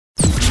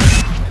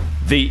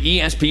The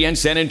ESPN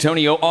San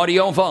Antonio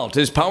Audio Vault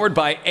is powered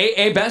by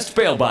AA Best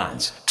Bail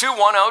Bonds.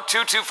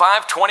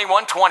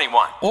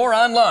 210-225-2121. Or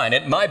online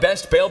at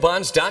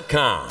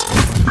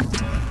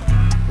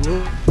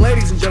mybestbailbonds.com.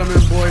 Ladies and gentlemen,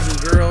 boys and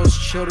girls,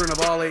 children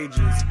of all ages,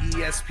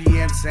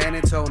 ESPN San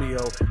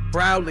Antonio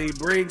proudly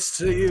brings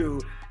to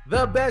you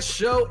the best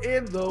show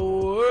in the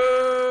world.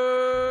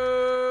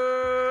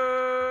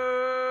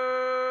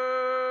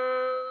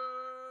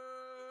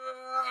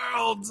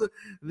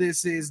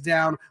 This is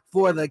Down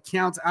for the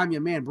Count. I'm your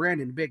man,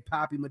 Brandon Big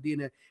Papi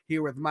Medina,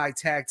 here with my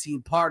tag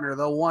team partner,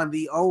 the one,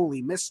 the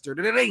only, Mr.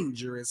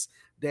 Dangerous,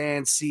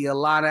 Dan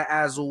Cialana,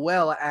 as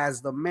well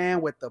as the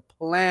man with the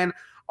plan,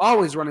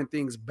 always running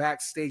things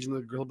backstage in the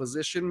grill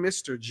position,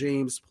 Mr.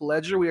 James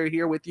Pledger. We are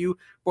here with you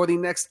for the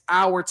next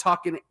hour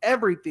talking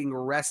everything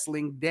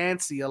wrestling. Dan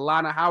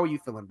Cialana, how are you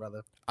feeling,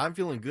 brother? I'm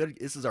feeling good.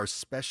 This is our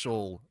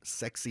special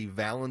sexy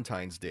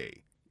Valentine's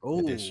Day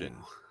edition.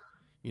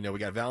 You know, we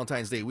got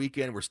Valentine's Day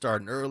weekend. We're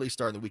starting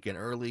the weekend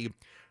early.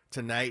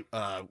 Tonight,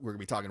 we're going to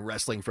be talking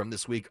wrestling from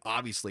this week,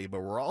 obviously,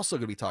 but we're also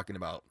going to be talking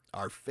about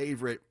our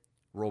favorite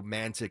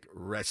romantic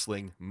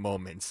wrestling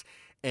moments.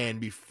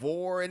 And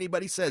before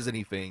anybody says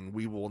anything,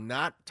 we will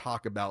not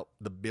talk about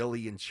the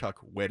Billy and Chuck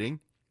wedding.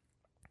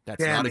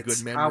 That's not a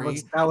good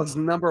memory. That was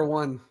number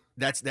one.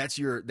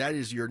 That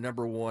is your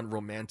number one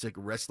romantic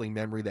wrestling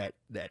memory. That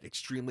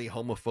extremely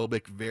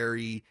homophobic,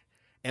 very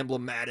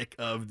emblematic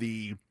of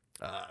the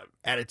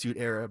Attitude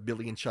Era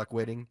Billy and Chuck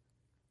wedding.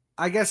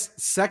 I guess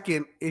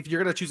second, if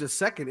you're going to choose a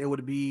second, it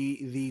would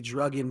be the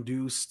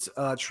drug-induced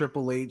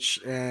Triple H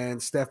and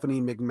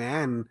Stephanie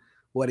McMahon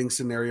wedding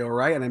scenario,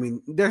 right? And I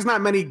mean, there's not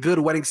many good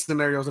wedding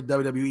scenarios that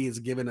WWE has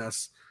given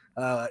us.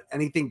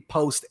 Anything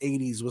post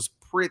 80s was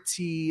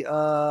pretty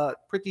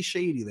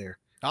shady there.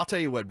 I'll tell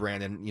you what,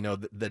 Brandon, you know,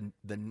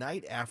 the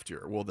night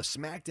after, well, the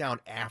SmackDown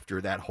after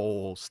that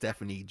whole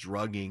Stephanie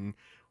drugging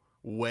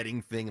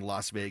wedding thing in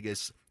Las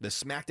Vegas, the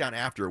SmackDown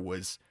after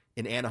was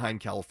in Anaheim,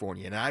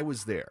 California, and I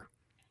was there.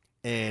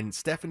 And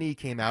Stephanie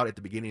came out at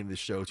the beginning of the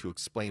show to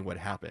explain what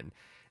happened,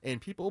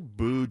 and people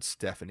booed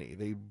Stephanie.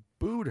 They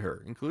booed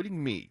her,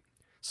 including me.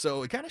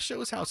 So it kind of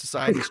shows how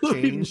society's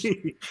changed,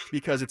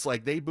 because it's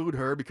like they booed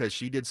her because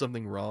she did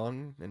something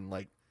wrong, and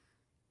like,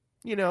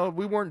 you know,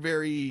 we weren't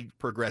very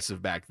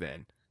progressive back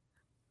then.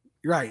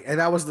 Right, and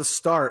that was the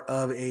start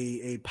of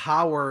a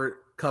power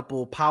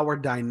couple, power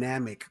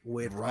dynamic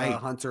with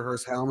Hunter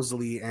Hearst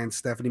Helmsley and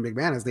Stephanie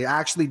McMahon, as they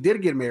actually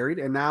did get married,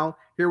 and now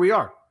here we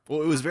are.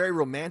 Well, it was very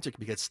romantic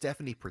because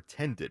Stephanie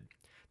pretended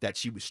that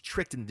she was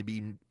tricked into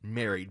being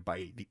married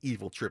by the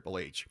evil Triple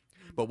H.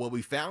 But what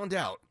we found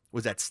out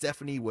was that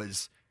Stephanie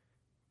was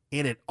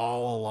in it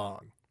all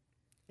along,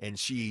 and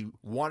she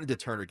wanted to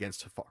turn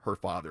against her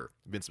father,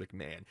 Vince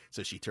McMahon.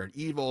 So she turned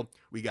evil.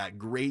 We got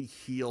great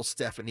heel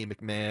Stephanie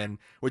McMahon,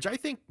 which I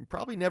think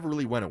probably never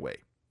really went away.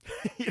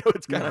 You know,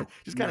 it's kind of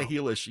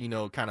heelish, you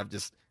know, kind of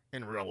just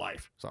in real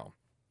life. So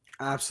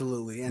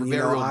absolutely. And you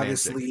know,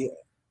 obviously,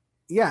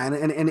 yeah,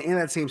 and in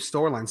that same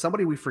storyline,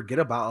 somebody we forget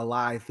about a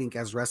lot, I think,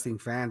 as wrestling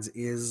fans,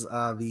 is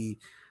the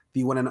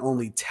one and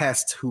only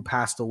Test, who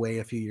passed away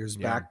a few years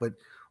back. But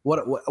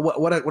what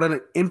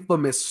an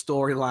infamous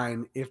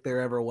storyline, if there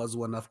ever was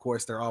one. Of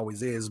course, there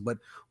always is, but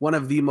one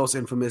of the most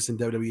infamous in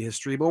WWE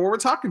history. But when we're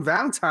talking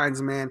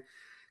Valentine's, man,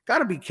 got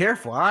to be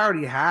careful. I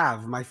already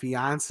have my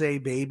fiance,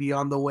 baby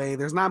on the way.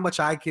 There's not much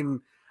I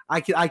can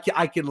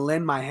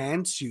lend my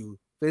hand to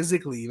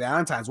physically.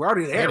 Valentine's, we're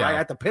already there, right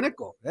at the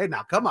pinnacle. Hey,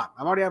 now come on,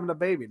 I'm already having a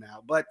baby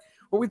now. But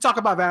when we talk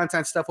about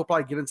Valentine's stuff, we'll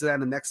probably get into that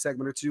in the next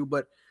segment or two.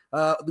 But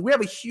we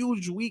have a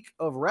huge week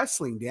of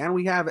wrestling, Dan.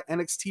 We have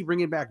NXT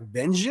bringing back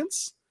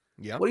Vengeance.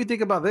 Yeah. What do you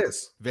think about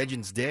this?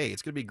 Vengeance Day.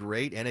 It's going to be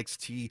great.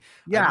 NXT.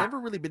 Yeah. I've never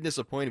really been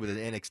disappointed with an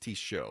NXT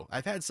show.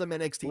 I've had some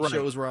NXT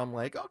shows where I'm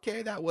like,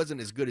 okay, that wasn't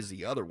as good as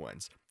the other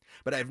ones.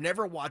 But I've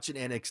never watched an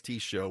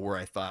NXT show where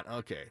I thought,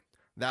 okay,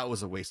 that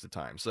was a waste of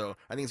time. So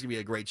I think it's going to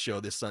be a great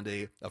show this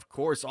Sunday. Of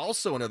course,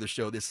 also another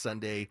show this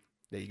Sunday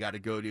that you got to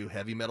go to,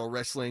 Heavy Metal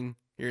Wrestling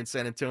here in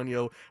San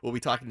Antonio. We'll be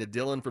talking to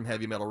Dylan from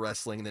Heavy Metal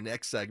Wrestling in the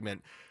next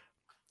segment.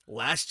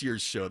 Last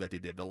year's show that they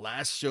did,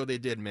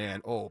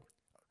 man,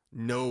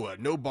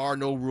 no bar,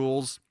 no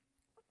rules.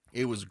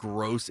 It was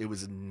gross. It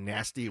was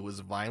nasty. It was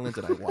violent.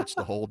 And I watched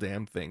the whole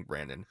damn thing,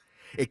 Brandon.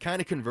 It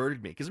kind of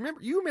converted me. Because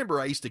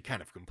remember I used to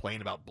kind of complain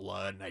about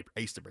blood, and I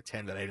used to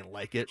pretend that I didn't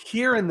like it.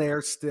 Here and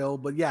there still,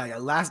 but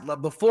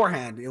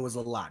beforehand, it was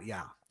a lot,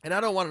 yeah. And I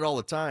don't want it all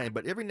the time,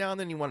 but every now and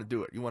then you want to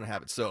do it. You want to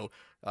have it. So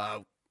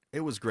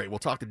it was great. We'll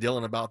talk to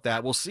Dylan about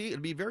that. We'll see. It'll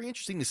be very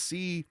interesting to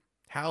see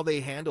how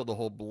they handle the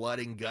whole blood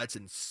and guts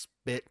and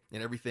spit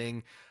and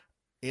everything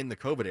in the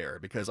COVID era,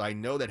 because I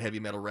know that Heavy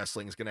Metal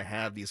Wrestling is going to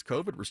have these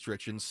COVID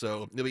restrictions.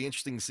 So it'll be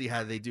interesting to see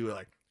how they do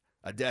like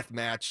a death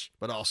match,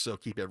 but also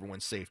keep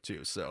everyone safe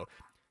too. So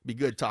be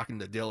good talking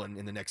to Dylan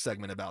in the next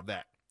segment about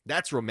that.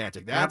 That's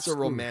romantic. That's a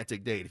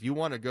romantic date. If you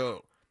want to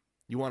go,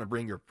 you want to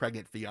bring your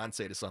pregnant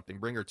fiance to something,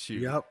 bring her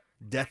to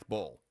Death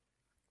Bowl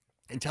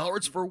and tell her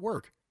it's for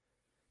work.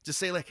 Just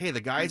say like, hey,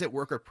 the guys at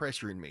work are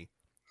pressuring me.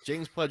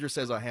 James Pledger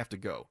says I have to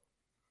go.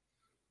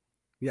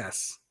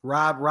 Yes.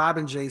 Rob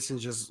and Jason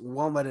just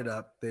won't let it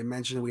up. They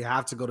mentioned we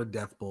have to go to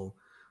Death Bowl.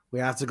 We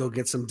have to go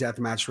get some death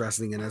match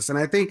wrestling in us. And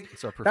I think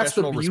it's our that's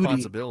the professional beauty.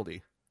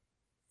 responsibility.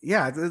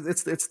 Yeah,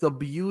 it's the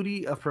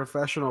beauty of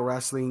professional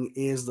wrestling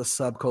is the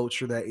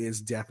subculture that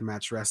is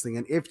deathmatch wrestling.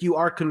 And if you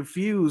are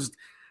confused,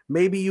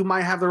 maybe you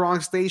might have the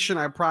wrong station.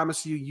 I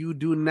promise you, you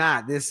do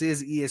not. This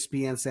is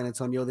ESPN San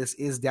Antonio. This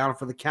is Down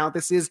for the Count.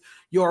 This is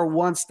your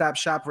one-stop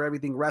shop for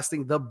everything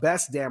wrestling, the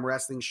best damn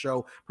wrestling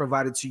show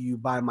provided to you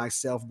by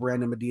myself,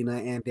 Brandon Medina,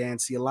 and Dan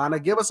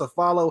Cialana. Give us a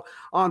follow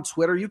on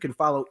Twitter. You can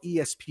follow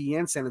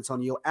ESPN San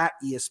Antonio at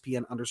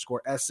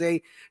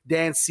ESPN_SA,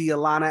 Dan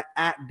Cialana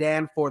at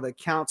Dan for the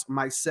Count,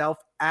 myself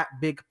at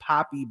Big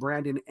Poppy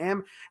Brandon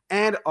M,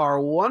 and our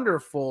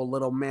wonderful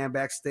little man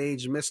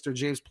backstage, Mr.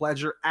 James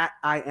Pledger at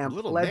I Am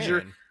Little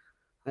Pledger. Man.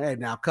 Hey,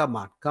 now come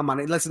on.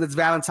 Listen, it's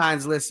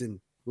Valentine's. Listen,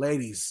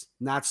 ladies,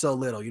 not so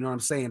little. You know what I'm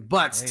saying?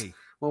 But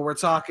when we're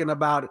talking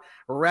about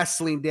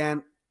wrestling,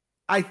 Dan,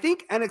 I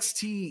think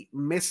NXT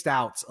missed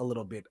out a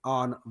little bit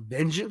on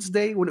Vengeance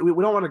Day. We don't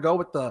want to go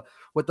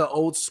with the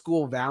old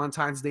school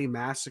Valentine's Day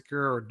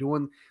Massacre or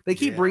doing. They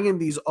keep bringing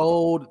these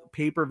old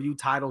pay-per-view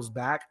titles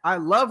back. I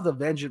love the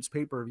Vengeance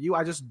pay-per-view.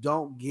 I just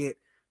don't get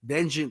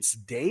Vengeance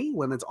Day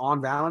when it's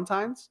on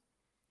Valentine's.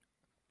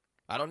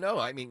 I don't know.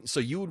 I mean, so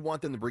you would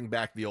want them to bring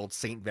back the old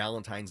St.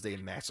 Valentine's Day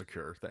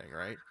Massacre thing,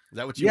 right? Is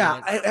that what you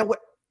want?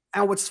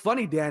 And what's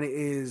funny, Dan,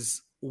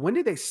 is when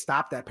did they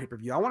stop that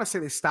pay-per-view? I want to say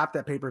they stopped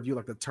that pay-per-view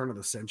like the turn of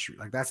the century.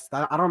 Like I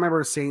don't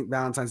remember St.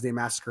 Valentine's Day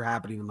Massacre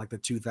happening in like the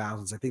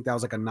 2000s. I think that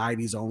was like a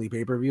 90s only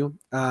pay-per-view.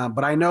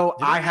 But I know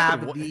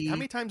How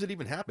many times did it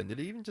even happen? Did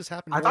it even just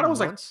happen? I thought it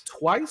was once? like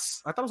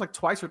twice. I thought it was like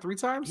twice or three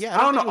times. Yeah,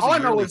 I don't know. All I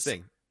know is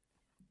thing.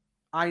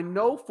 I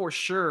know for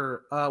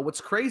sure.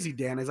 What's crazy,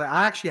 Dan, is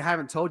I actually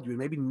haven't told you.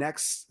 Maybe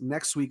next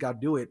week I'll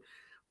do it.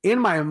 In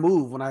my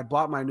move, when I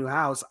bought my new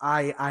house,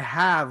 I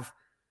have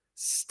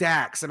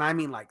stacks, and I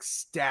mean like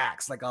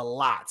stacks, like a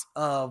lot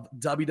of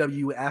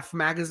WWF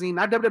magazine,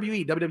 not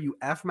WWE,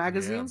 WWF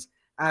magazines,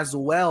 as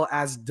well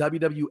as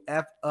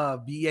WWF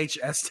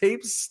VHS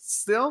tapes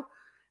still.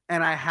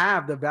 And I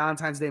have the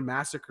Valentine's Day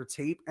Massacre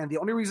tape. And the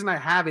only reason I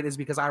have it is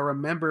because I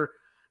remember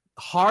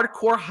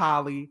Hardcore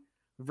Holly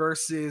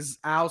versus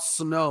Al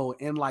Snow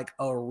in like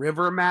a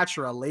river match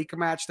or a lake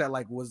match that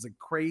like was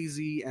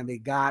crazy, and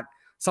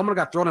someone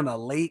got thrown in a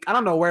lake. I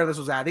don't know where this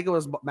was at. I think it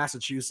was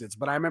Massachusetts,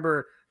 but I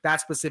remember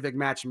that specific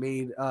match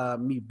made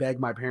me beg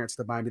my parents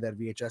to buy me that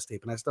VHS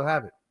tape, and I still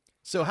have it.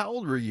 So how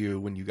old were you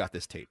when you got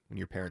this tape, when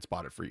your parents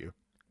bought it for you?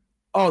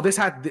 Oh, this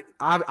had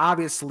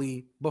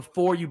obviously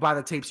before you buy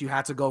the tapes, you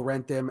had to go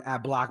rent them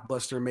at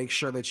Blockbuster, make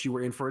sure that you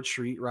were in for a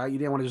treat, right? You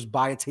didn't want to just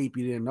buy a tape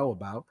you didn't know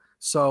about.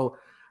 So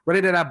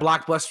rented it at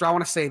Blockbuster. I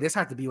want to say this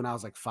had to be when I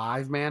was like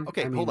 5, man.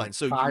 Okay, hold on.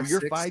 So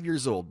you're 5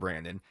 years old,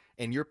 Brandon,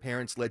 and your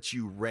parents let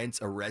you rent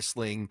a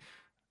wrestling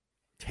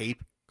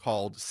tape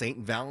called St.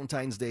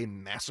 Valentine's Day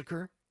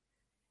Massacre?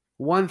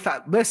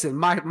 Listen,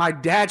 my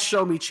dad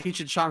showed me Cheech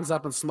and Chong's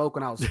Up in Smoke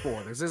when I was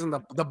 4. This isn't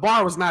the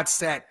bar was not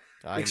set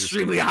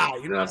extremely high.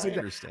 You know what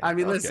I'm saying? I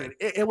mean, listen,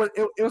 it was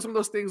one of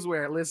those things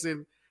where,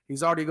 listen,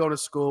 he's already going to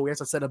school. We have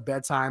to set a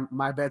bedtime.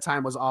 My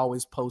bedtime was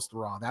always post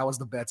Raw. That was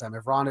the bedtime.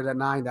 If Raw ended at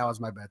 9, that was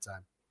my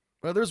bedtime.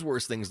 Well, there's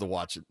worse things to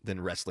watch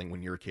than wrestling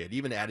when you're a kid,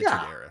 even Attitude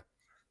Era.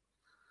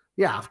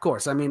 Yeah, of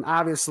course. I mean,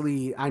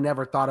 obviously, I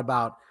never thought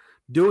about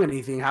doing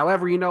anything.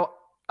 However,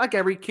 like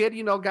every kid,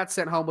 got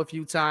sent home a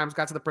few times,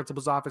 got to the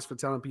principal's office for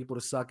telling people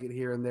to suck it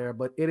here and there.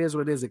 But it is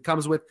what it is. It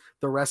comes with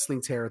the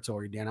wrestling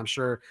territory, Dan. I'm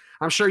sure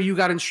you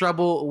got in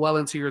trouble well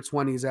into your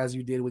 20s as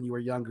you did when you were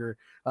younger,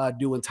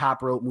 doing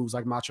top rope moves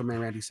like Macho Man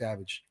Randy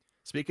Savage.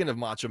 Speaking of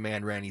Macho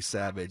Man Randy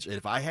Savage,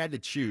 if I had to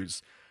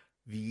choose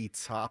the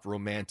top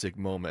romantic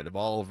moment of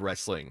all of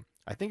wrestling,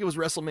 I think it was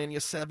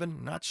WrestleMania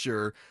 7, not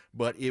sure,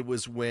 but it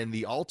was when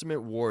the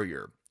Ultimate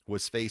Warrior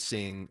was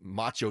facing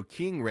Macho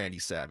King Randy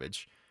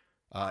Savage.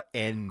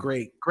 And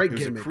great it was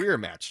gimmick. A career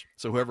match.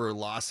 So whoever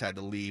lost had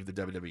to leave the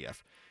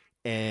WWF.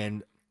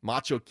 And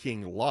Macho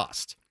King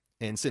lost.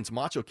 And since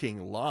Macho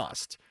King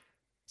lost,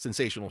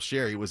 Sensational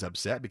Sherry was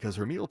upset because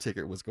her meal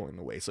ticket was going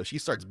away. So she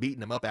starts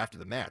beating him up after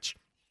the match.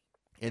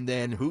 And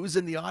then who's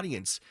in the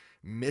audience?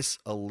 Miss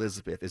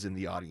Elizabeth is in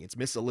the audience.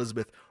 Miss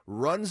Elizabeth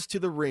runs to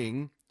the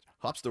ring,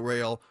 hops the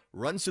rail,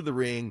 runs to the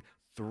ring,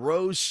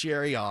 throws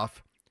Sherry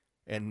off,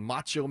 and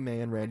Macho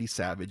Man Randy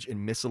Savage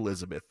and Miss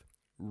Elizabeth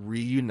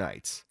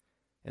reunites.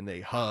 And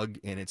they hug,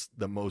 and it's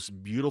the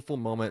most beautiful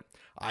moment.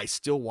 I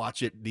still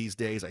watch it these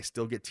days. I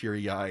still get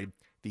teary-eyed.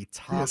 The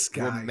top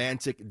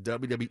romantic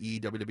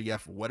WWE,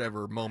 WWF,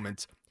 whatever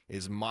moment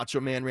is Macho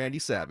Man Randy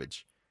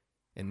Savage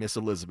and Miss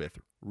Elizabeth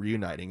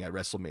reuniting at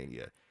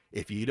WrestleMania.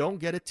 If you don't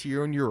get a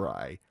tear in your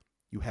eye,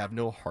 you have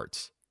no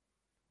heart.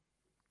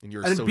 And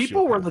you're a sociopath.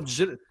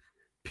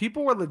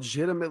 People were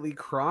legitimately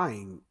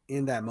crying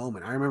in that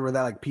moment. I remember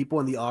that, like, people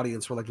in the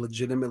audience were like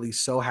legitimately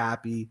so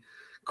happy,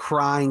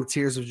 crying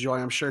tears of joy.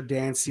 I'm sure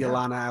Dan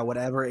Cialana, at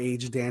whatever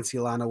age Dan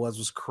Cialana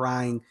was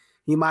crying.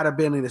 He might have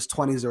been in his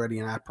 20s already,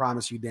 and I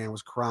promise you Dan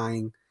was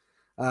crying.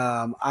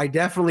 I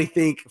definitely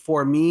think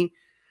for me,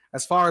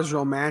 as far as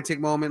romantic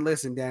moment,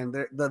 listen, Dan,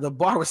 the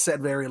bar was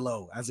set very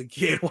low as a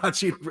kid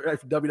watching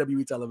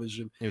WWE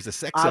television. It was a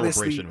sex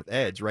celebration with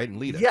Edge, right, and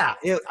Lita. Yeah,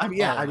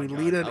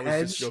 Lita and I was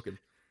Edge. just joking.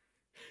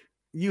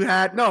 You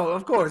had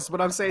of course,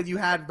 but I'm saying you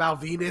had Val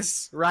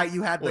Venis, right?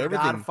 You had the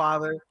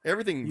Godfather.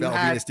 Everything Val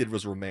Venis did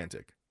was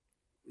romantic.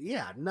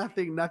 Yeah,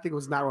 nothing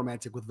was not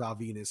romantic with Val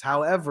Venis.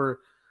 However,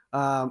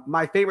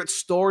 my favorite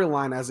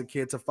storyline as a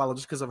kid to follow,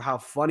 just because of how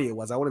funny it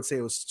was, I wouldn't say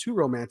it was too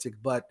romantic,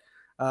 but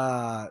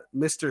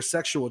Mr.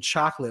 Sexual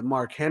Chocolate,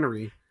 Mark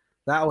Henry,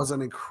 that was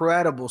an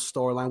incredible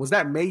storyline. Was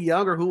that Mae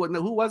Young or who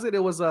was it?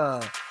 It was Mae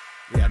Young.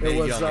 I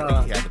think he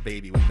had the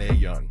baby with Mae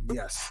Young.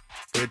 Yes.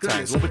 Good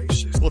times.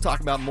 We'll talk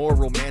about more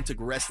romantic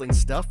wrestling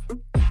stuff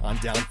on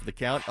Down for the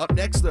Count. Up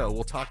next, though,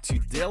 we'll talk to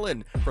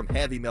Dylan from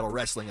Heavy Metal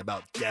Wrestling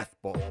about Death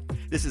Bowl.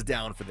 This is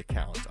Down for the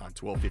Count on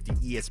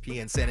 1250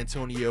 ESPN San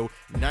Antonio,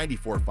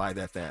 94.5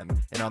 FM,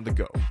 and on the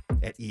go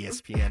at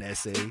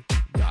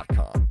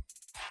ESPNSA.com.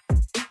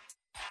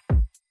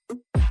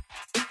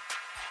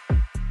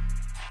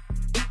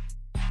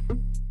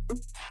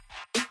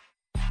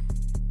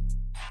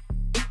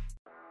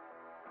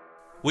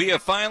 We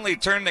have finally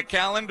turned the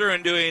calendar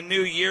into a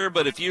new year,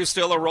 but if you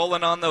still are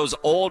rolling on those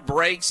old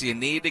brakes, you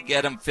need to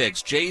get them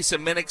fixed.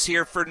 Jason Minix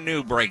here for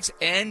New Brakes,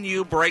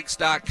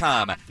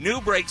 nubrakes.com.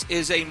 New Brakes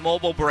is a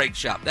mobile brake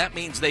shop. That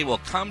means they will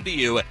come to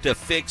you to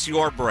fix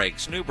your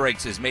brakes. New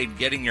Brakes has made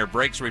getting your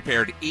brakes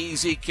repaired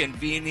easy,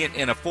 convenient,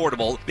 and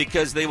affordable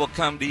because they will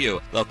come to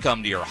you. They'll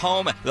come to your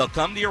home, they'll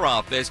come to your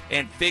office,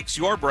 and fix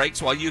your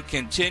brakes while you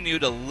continue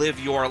to live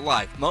your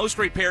life. Most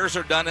repairs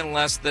are done in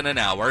less than an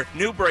hour.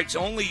 New Brakes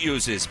only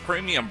uses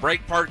premium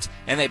brake parts,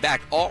 and they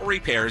back all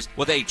repairs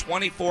with a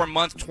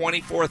 24-month,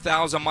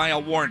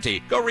 24,000-mile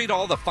warranty. Go read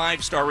all the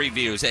 5-star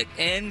reviews at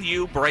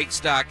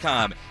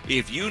nubrakes.com.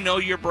 If you know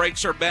your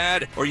brakes are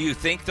bad or you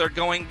think they're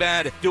going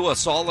bad, do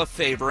us all a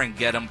favor and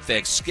get them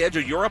fixed.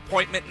 Schedule your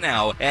appointment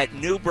now at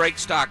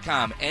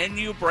nubrakes.com,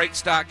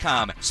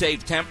 nubrakes.com.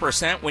 Save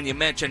 10% when you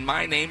mention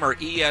my name or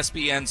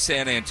ESPN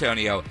San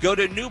Antonio. Go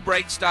to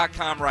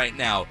nubrakes.com right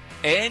now,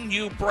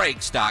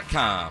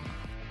 nubrakes.com.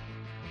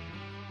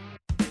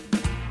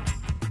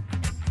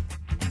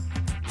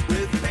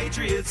 With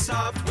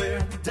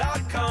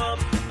PatriotSoftware.com,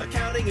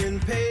 accounting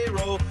and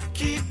payroll,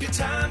 keep your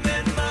time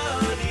and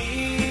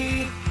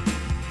money.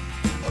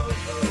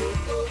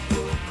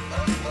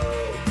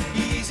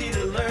 Easy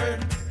to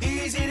learn,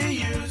 easy to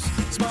use,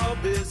 small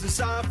business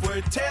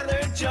software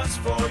tailored just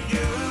for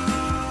you.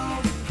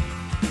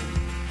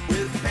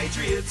 With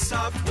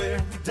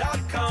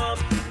PatriotSoftware.com,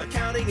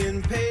 accounting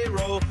and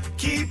payroll,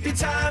 keep your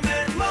time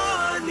and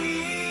money.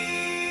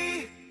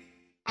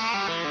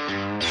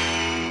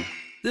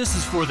 This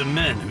is for the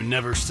men who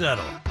never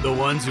settle, the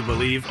ones who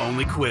believe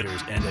only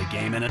quitters end a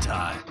game in a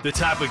tie, the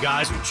type of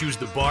guys who choose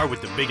the bar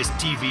with the biggest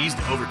TVs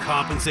to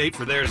overcompensate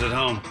for theirs at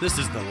home. This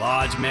is the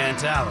Lodge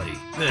mentality.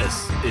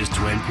 This is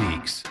Twin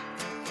Peaks.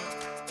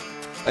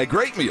 A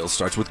great meal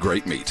starts with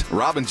great meat.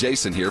 Rob and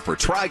Jason here for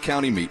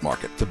Tri-County Meat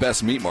Market, the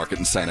best meat market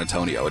in San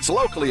Antonio. It's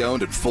locally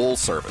owned and full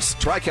service.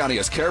 Tri-County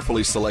has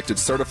carefully selected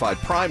certified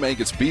prime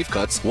Angus beef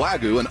cuts,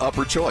 Wagyu, and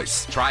upper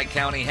choice.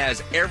 Tri-County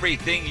has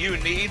everything you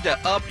need to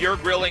up your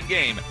grilling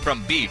game,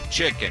 from beef,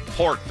 chicken,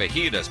 pork,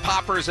 fajitas,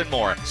 poppers, and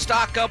more.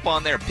 Stock up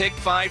on their Pick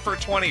 5 for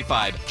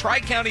 $25.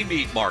 Tri-County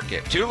Meat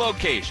Market, 2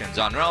 locations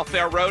on Ralph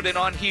Fair Road and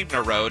on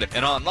Huebner Road,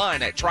 and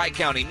online at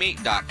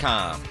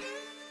tricountymeat.com.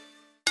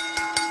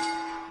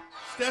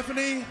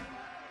 Stephanie,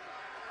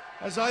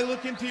 as I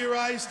look into your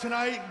eyes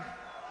tonight,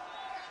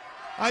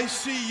 I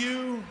see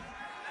you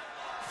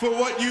for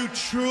what you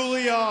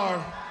truly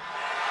are.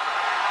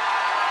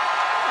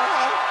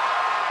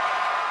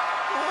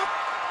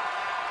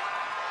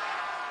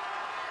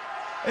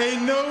 A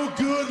no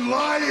good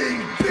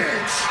lying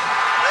bitch.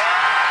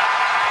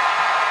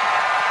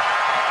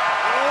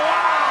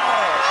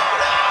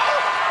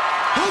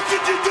 How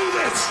could you do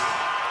this?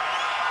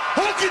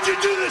 How could you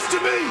do this to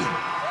me?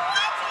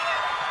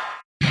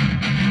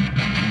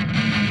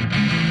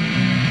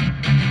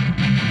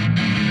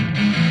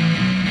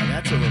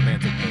 That's a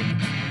romantic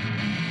moment.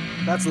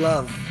 That's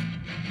love.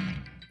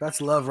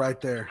 That's love right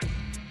there.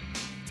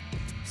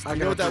 You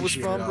know what that was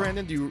from,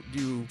 Brandon? Do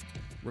you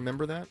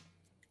remember that?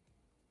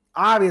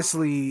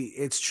 Obviously,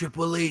 it's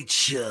Triple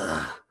H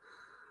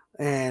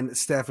and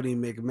Stephanie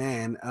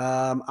McMahon.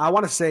 I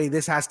want to say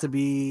this has to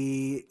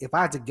be, if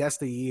I had to guess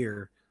the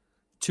year,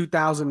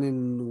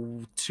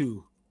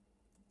 2002.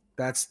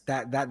 That's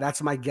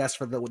my guess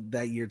for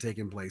that year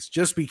taking place,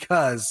 just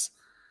because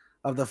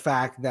of the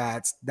fact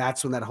that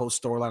that's when that whole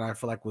storyline I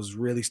feel like was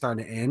really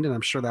starting to end, and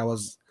I'm sure that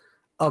was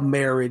a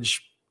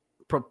marriage,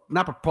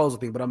 not proposal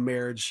thing, but a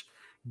marriage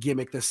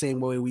gimmick, the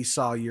same way we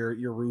saw your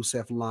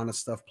Rusev Lana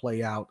stuff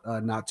play out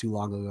not too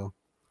long ago.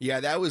 Yeah,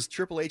 that was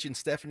Triple H and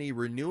Stephanie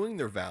renewing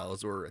their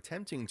vows, or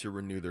attempting to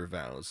renew their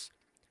vows,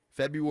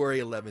 February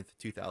 11th,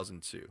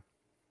 2002.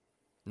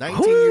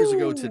 19 years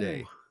ago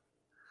today.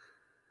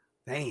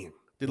 Damn.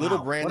 Did little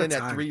Brandon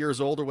at 3 years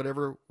old or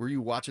whatever, were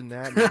you watching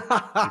that?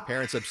 Your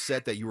parents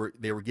upset that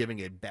they were giving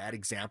a bad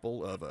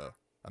example of a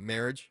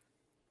marriage?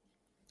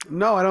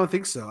 No, I don't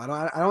think so.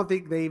 I don't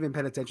think they even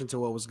paid attention to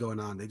what was going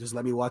on. They just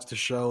let me watch the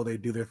show.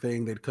 They'd do their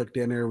thing. They'd cook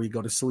dinner. We'd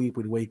go to sleep.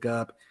 We'd wake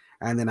up,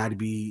 and then I'd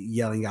be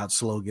yelling out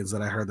slogans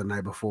that I heard the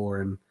night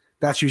before. And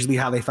that's usually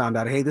how they found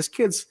out. Hey, this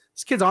kid's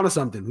onto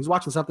something. He's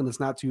watching something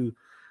that's not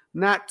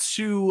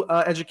too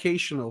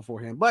educational for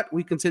him. But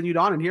we continued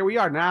on, and here we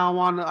are. Now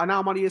I'm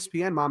on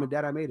ESPN. Mom and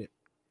Dad, I made it.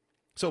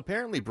 So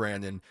apparently,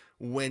 Brandon,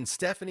 when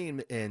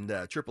Stephanie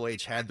and Triple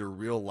H had their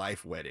real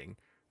life wedding,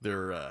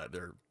 their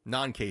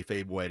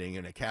non-kayfabe wedding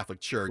in a Catholic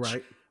church,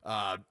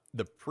 right.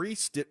 The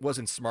priest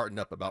wasn't smarting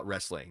up about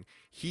wrestling.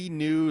 He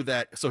knew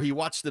that, so he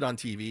watched it on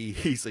TV.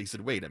 He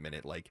said, "Wait a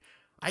minute, like,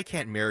 I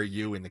can't marry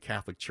you in the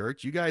Catholic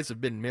Church. You guys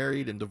have been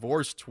married and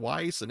divorced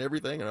twice and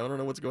everything, and I don't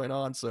know what's going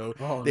on." So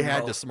they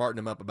had to smarten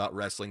him up about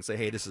wrestling. Say,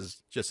 "Hey, this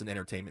is just an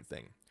entertainment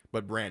thing."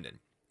 But Brandon,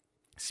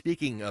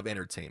 speaking of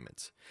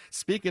entertainment,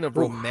 speaking of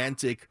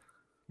romantic,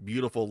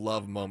 beautiful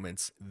love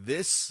moments,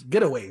 this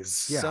getaways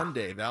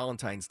Sunday,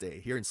 Valentine's Day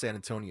here in San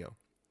Antonio,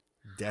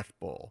 Death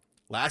Bowl.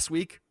 Last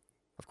week,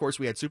 of course,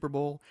 we had Super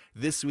Bowl.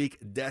 This week,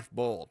 Death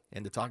Bowl.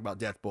 And to talk about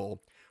Death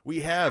Bowl,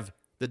 we have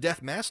the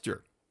Death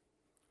Master.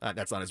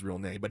 That's not his real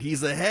name, but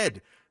he's the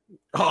head.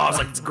 Oh, I was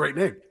like, it's a great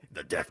name.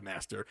 The Death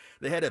Master.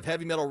 The head of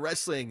Heavy Metal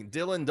Wrestling,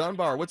 Dylan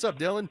Dunbar. What's up,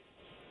 Dylan?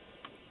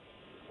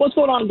 What's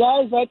going on,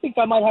 guys? I think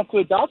I might have to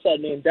adopt that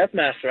name, Death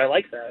Master. I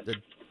like that. The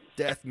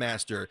Death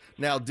Master.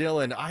 Now,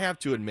 Dylan, I have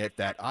to admit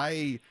that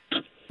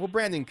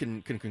Brandon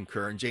can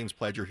concur, and James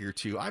Pledger here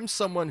too. I'm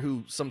someone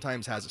who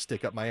sometimes has a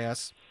stick up my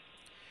ass.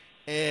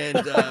 And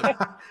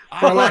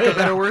for lack of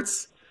better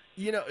words,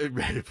 you know,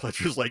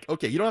 Pledger's like,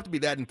 okay, you don't have to be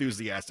that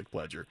enthusiastic,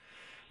 Pledger.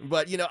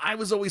 But, you know, I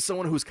was always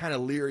someone who was kind of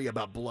leery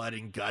about blood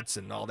and guts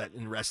and all that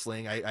in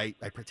wrestling. I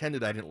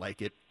pretended I didn't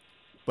like it.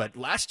 But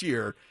last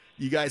year,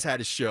 you guys had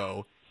a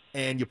show,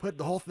 and you put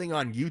the whole thing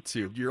on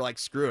YouTube. You're like,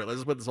 screw it, let's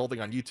just put this whole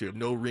thing on YouTube.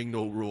 No ring,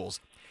 no rules.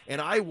 And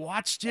I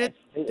watched it,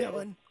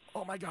 Dylan.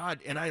 Oh, my God.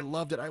 And I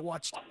loved it. I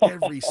watched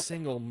every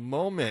single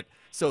moment.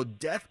 So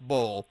Death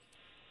Bowl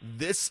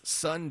this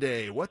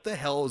Sunday. What the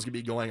hell is going to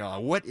be going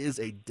on? What is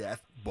a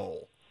Death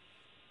Bowl?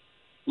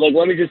 Look,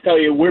 let me just tell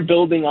you, we're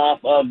building off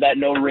of that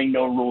No Ring,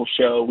 No Rule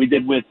show we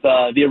did with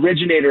the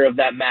originator of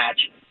that match,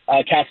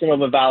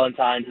 Casanova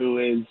Valentine, who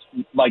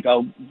is like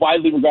a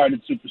widely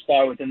regarded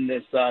superstar within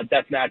this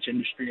deathmatch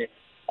industry.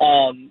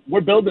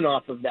 We're building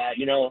off of that.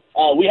 You know,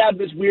 we have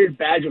this weird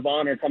badge of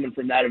honor coming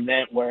from that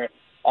event where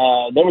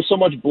there was so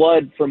much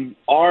blood from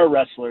our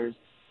wrestlers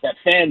that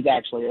fans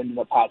actually ended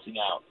up passing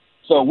out.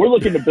 So we're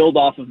looking to build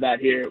off of that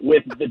here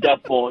with the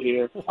Death Bowl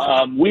here.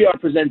 We are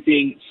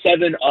presenting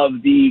 7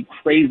 of the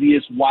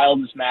craziest,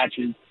 wildest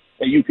matches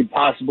that you could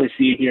possibly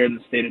see here in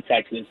the state of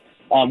Texas.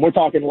 We're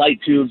talking light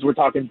tubes, we're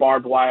talking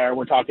barbed wire,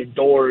 we're talking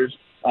doors,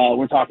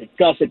 we're talking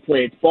gusset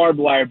plates, barbed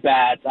wire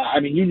bats. I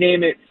mean, you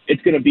name it,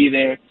 it's going to be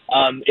there.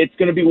 It's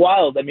going to be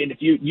wild. I mean, if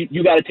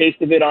you got a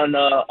taste of it on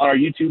our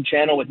YouTube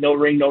channel with No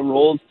Ring, No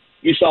Rules,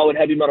 you saw what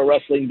Heavy Metal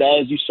Wrestling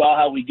does. You saw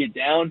how we get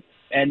down.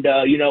 And,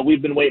 you know,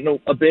 we've been waiting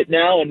a bit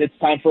now, and it's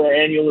time for our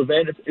annual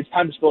event. It's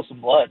time to spill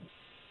some blood.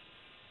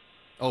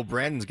 Oh,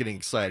 Brandon's getting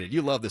excited.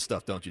 You love this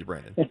stuff, don't you,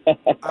 Brandon?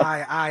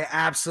 I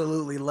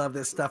absolutely love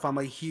this stuff. I'm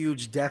a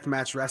huge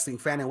deathmatch wrestling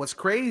fan. And what's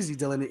crazy,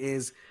 Dylan,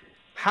 is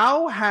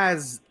how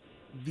has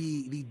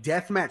the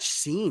deathmatch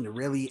scene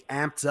really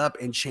amped up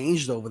and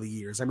changed over the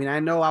years? I mean, I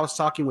know I was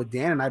talking with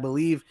Dan, and I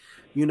believe,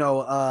 you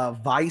know,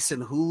 Vice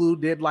and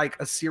Hulu did like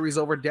a series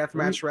over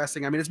deathmatch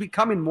wrestling. I mean, it's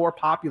becoming more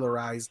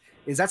popularized.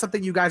 Is that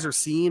something you guys are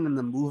seeing in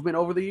the movement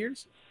over the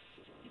years?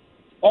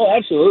 Oh,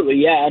 absolutely.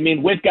 Yeah. I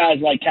mean, with guys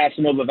like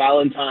Casanova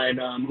Valentine,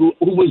 who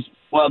was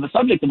the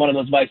subject of one of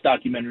those Vice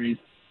documentaries,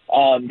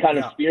 kind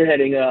of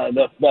spearheading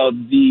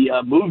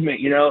the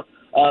movement, you know.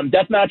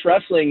 Deathmatch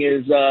wrestling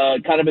is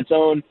kind of its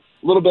own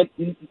little bit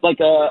like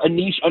a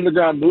niche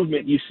underground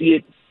movement. You see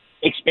it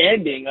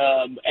expanding.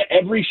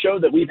 Every show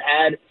that we've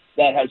had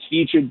that has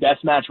featured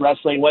deathmatch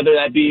wrestling, whether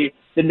that be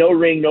the No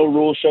Ring, No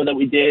Rule show that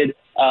we did,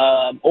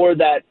 or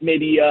that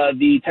maybe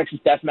the Texas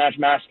Deathmatch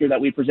Massacre that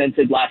we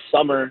presented last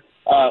summer,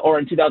 or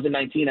in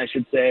 2019, I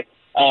should say.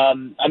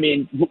 I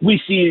mean,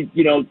 we see,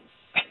 you know,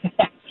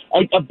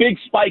 a big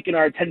spike in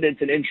our attendance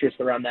and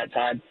interest around that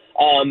time.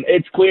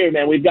 It's clear,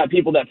 man, we've got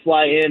people that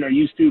fly in or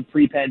used to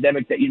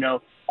pre-pandemic that, you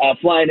know,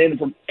 flying in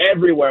from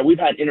everywhere. We've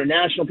had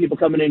international people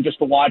coming in just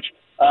to watch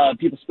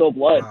people spill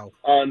blood. Wow.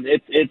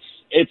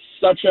 It's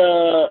such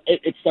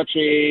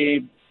a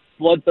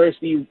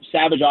bloodthirsty,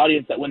 savage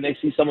audience that when they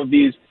see some of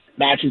these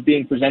matches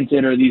being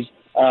presented or these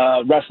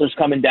wrestlers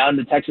coming down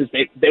to Texas,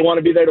 they want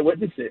to be there to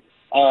witness it.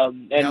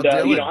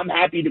 You know, I'm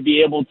happy to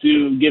be able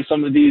to give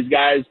some of these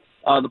guys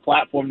the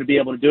platform to be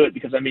able to do it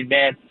because, I mean,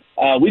 man,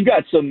 we've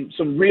got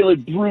some really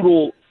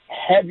brutal,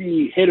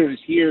 heavy hitters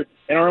here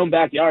in our own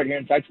backyard here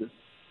in Texas.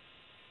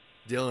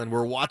 Dylan,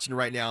 we're watching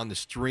right now on the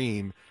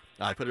stream.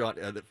 I put it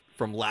on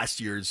from last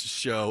year's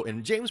show.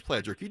 And James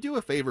Pledger, can you do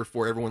a favor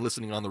for everyone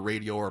listening on the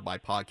radio or by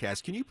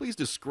podcast? Can you please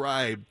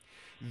describe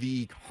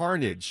the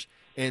carnage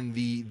and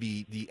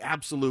the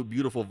absolute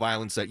beautiful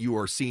violence that you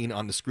are seeing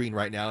on the screen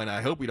right now? And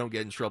I hope we don't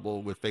get in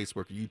trouble with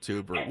Facebook or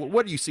YouTube. Or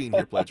what are you seeing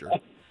here, Pledger?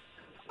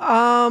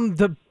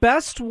 The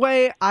best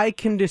way I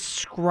can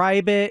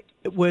describe it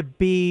would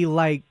be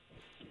like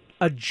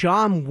a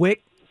John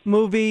Wick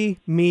movie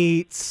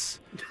meets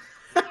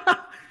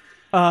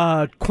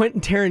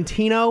Quentin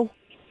Tarantino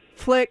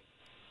flick.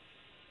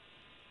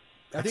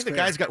 I think the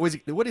guy's got.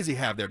 What does he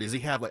have there? Does he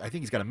have I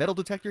think he's got a metal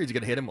detector. Is he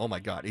gonna hit him? Oh my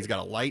God! He's got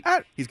a light.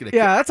 He's gonna.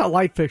 Yeah, that's a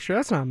light fixture.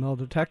 That's not a metal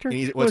detector.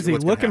 Was he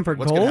looking for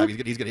gold?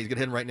 He's gonna hit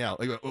him right now.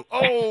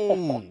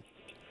 Oh,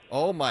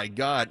 oh my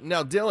God!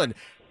 Now, Dylan.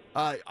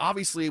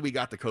 Obviously, we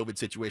got the COVID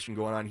situation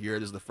going on here.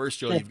 This is the first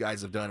show you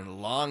guys have done in a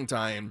long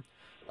time.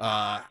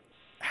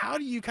 How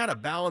do you kind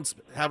of balance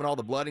having all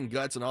the blood and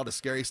guts and all the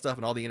scary stuff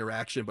and all the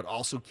interaction, but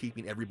also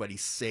keeping everybody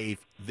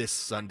safe this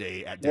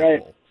Sunday at Death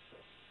Bowl?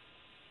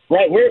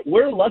 Right.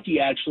 We're lucky,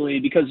 actually,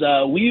 because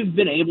we've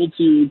been able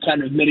to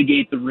kind of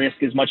mitigate the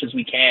risk as much as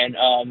we can.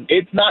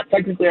 It's not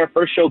technically our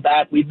first show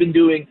back. We've been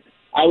doing,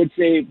 I would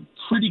say,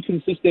 pretty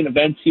consistent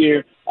events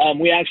here.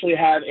 We actually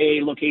have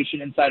a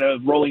location inside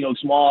of Rolling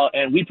Oaks Mall,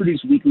 and we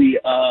produce a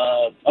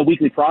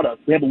weekly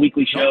product. We have a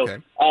weekly show.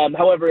 Okay.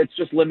 However, it's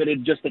just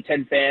limited just to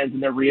 10 fans,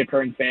 and they're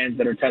reoccurring fans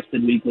that are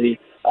tested weekly.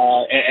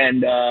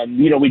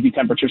 We do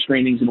temperature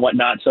screenings and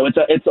whatnot. So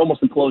it's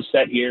almost a closed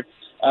set here.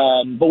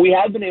 But we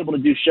have been able to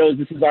do shows.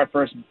 This is our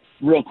first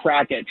real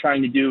crack at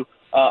trying to do,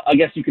 I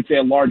guess you could say,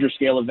 a larger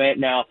scale event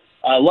now.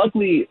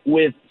 Luckily,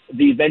 with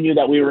the venue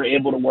that we were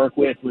able to work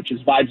with, which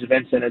is Vibes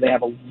Event Center, they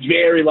have a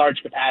very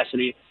large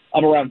capacity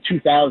of around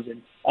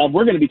 2,000.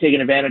 We're going to be taking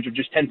advantage of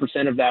just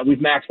 10% of that. We've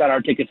maxed out our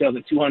ticket sales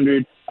at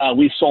 200.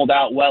 We've sold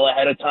out well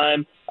ahead of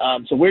time.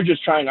 So we're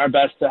just trying our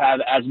best to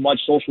have as much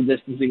social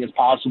distancing as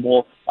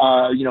possible.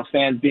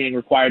 Fans being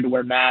required to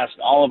wear masks,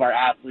 all of our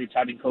athletes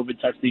having COVID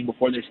testing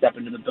before they step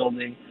into the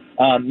building.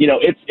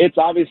 It's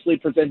obviously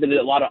presented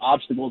a lot of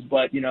obstacles,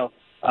 but, in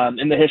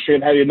the history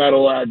of heavy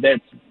metal,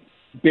 that's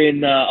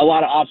been a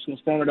lot of obstacles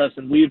thrown at us,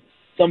 and we've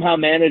somehow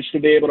managed to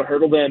be able to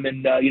hurdle them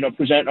and,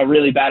 present a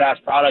really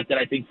badass product that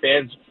I think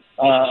fans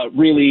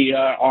really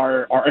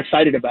are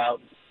excited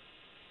about.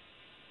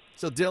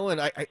 So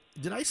Dylan,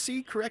 did I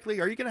see correctly?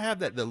 Are you going to have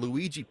the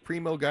Luigi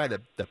Primo guy, the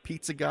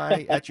pizza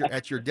guy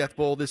at your Death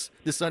Bowl this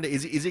Sunday?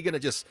 Is he going to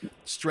just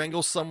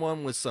strangle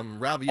someone with some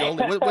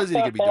ravioli? What is he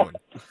going to be doing?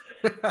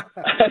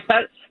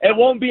 It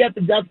won't be at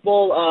the Death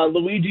Bowl.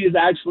 Luigi is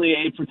actually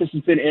a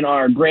participant in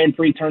our Grand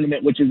Prix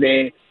tournament, which is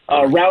a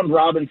round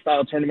robin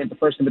style tournament, the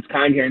first of its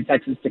kind here in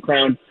Texas, to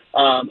crown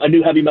a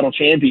new heavy metal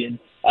champion.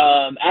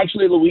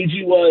 Actually,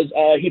 Luigi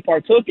he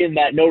partook in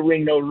that no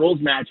ring, no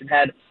rules match and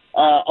had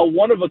a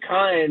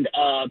one-of-a-kind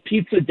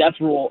pizza death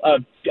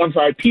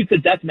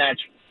match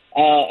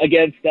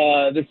against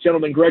this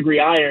gentleman,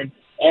 Gregory Iron.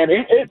 And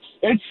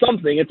it's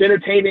something. It's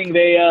entertaining.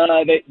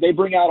 They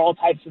bring out all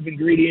types of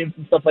ingredients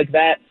and stuff like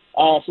that.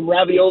 Some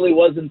ravioli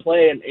was in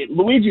play. And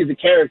Luigi is a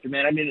character,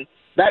 man. I mean,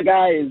 that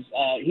guy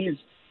he's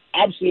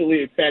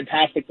absolutely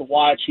fantastic to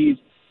watch.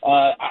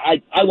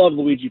 I love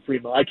Luigi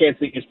Primo. I can't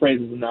sing his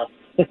praises enough.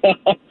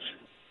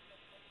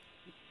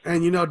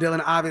 And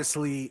Dylan,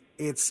 obviously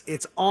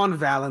it's on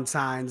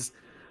Valentine's.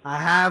 I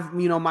have,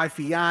 my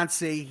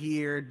fiance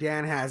here.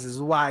 Dan has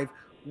his wife.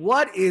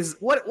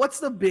 What's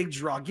the big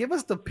draw? Give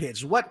us the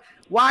pitch.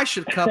 Why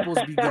should couples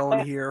be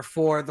going here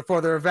for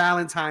their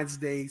Valentine's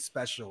Day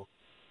special?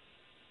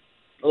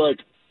 Look,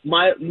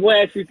 the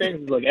way I see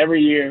things is, look,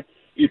 every year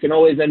you can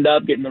always end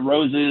up getting the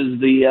roses,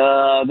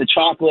 the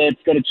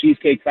chocolates, go to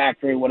Cheesecake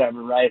Factory,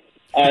 whatever, right?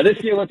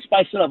 This year, let's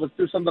spice it up. Let's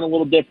do something a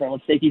little different.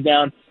 Let's take you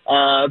down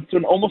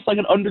to almost like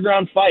an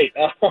underground fight.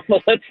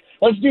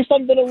 Let's do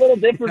something a little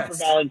different for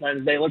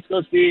Valentine's Day. Let's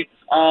go see,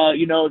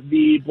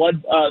 the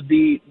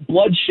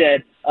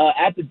bloodshed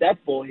at the Death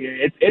Bowl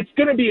here. It's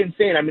going to be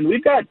insane. I mean,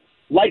 we've got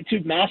Light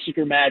Tube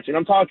Massacre match, and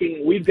I'm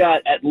talking we've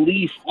got at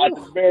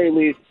the very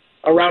least,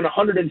 around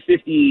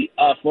 150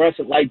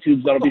 fluorescent light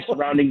tubes that'll be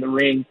surrounding the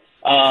ring.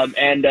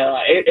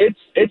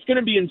 It's going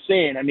to be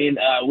insane. I mean,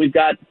 we've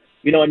got,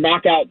 a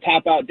knockout,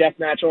 tap out, death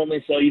match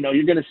only. So,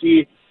 you're going to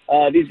see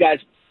these guys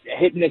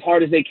hitting as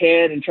hard as they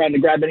can and trying to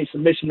grab any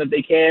submission that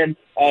they can,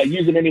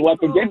 using any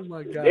weapons.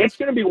 It's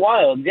going to be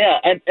wild. Yeah.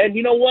 And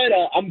you know what?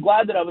 I'm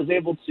glad that I was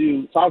able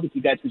to talk with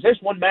you guys, because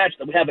there's one match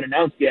that we haven't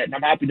announced yet, and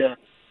I'm happy to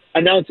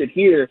announce it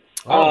here.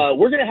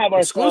 We're going to have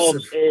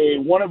ourselves a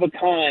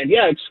one-of-a-kind,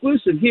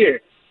 exclusive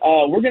here.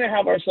 We're going to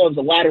have ourselves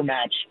a ladder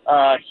match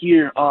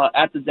here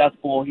at the Death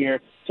Bowl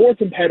here. 4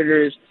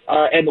 competitors,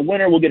 and the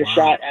winner will get a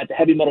shot at the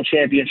Heavy Metal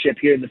Championship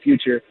here in the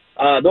future.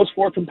 Those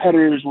 4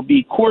 competitors will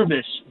be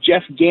Corvus,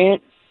 Jeff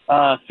Gant,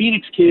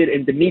 Phoenix Kid,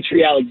 and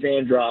Dmitry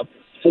Alexandrov.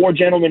 4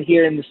 gentlemen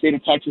here in the state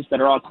of Texas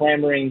that are all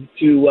clamoring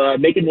to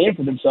make a name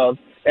for themselves.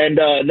 And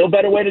no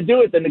better way to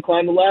do it than to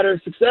climb the ladder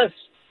of success.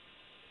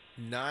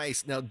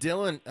 Nice. Now,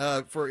 Dylan,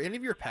 for any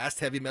of your past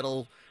heavy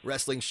metal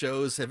wrestling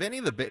shows, have any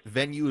of the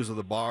venues or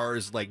the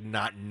bars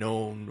not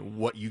known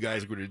what you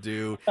guys were going to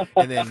do,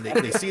 and then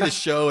they see the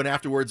show and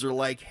afterwards are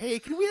like, hey,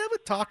 can we have a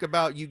talk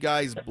about you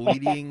guys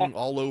bleeding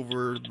all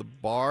over the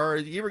bar?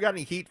 You ever got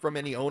any heat from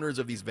any owners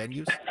of these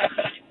venues?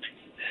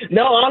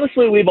 No,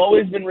 honestly, we've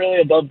always been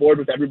really above board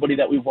with everybody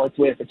that we've worked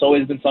with. It's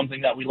always been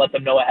something that we let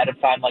them know ahead of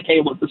time, like, hey,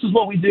 look, this is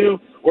what we do.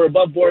 We're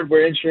above board.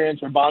 We're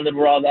insurance. We're bonded.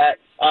 We're all that.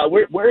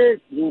 We're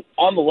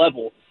on the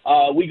level.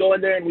 We go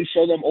in there and we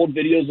show them old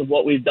videos of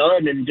what we've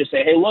done and just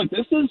say, hey, look,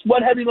 this is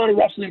what heavy metal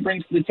wrestling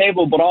brings to the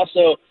table. But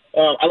also,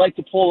 I like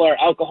to pull our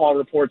alcohol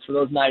reports for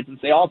those nights and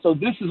say, also,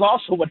 this is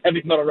also what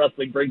heavy metal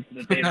wrestling brings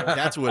to the table.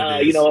 That's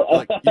what it is.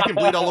 Look, you can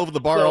bleed all over the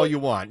bar all you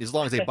want, as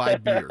long as they buy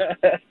beer.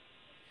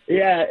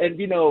 Yeah, and,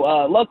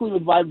 luckily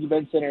with Vibes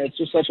Event Center, it's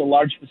just such a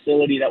large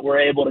facility that we're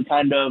able to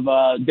kind of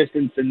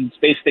distance and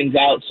space things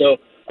out. So,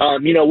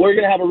 we're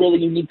going to have a really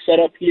unique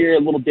setup here, a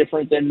little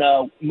different than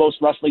most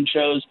wrestling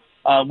shows.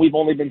 We've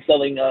only been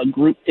selling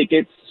group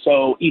tickets,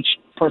 so each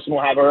person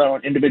will have their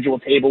own individual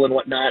table and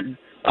whatnot. And,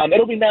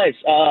 it'll be nice.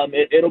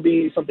 It'll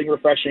be something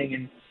refreshing.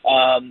 And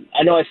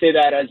I know I say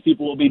that as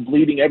people will be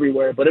bleeding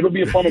everywhere, but it'll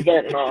be a fun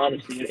event, in all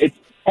honesty.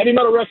 Heavy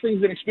metal wrestling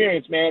is an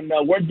experience, man.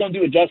 Words don't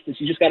do it justice.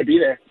 You just got to be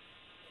there.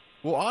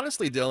 Well,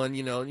 honestly,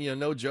 Dylan,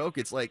 no joke.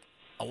 It's like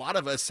a lot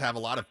of us have a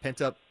lot of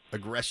pent-up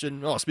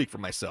aggression. I'll speak for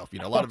myself,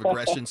 a lot of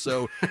aggression.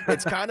 So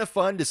it's kind of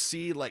fun to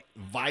see, like,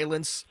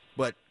 violence,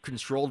 but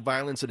controlled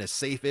violence in a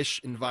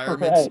safe-ish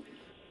environment. Right.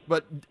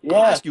 But I'll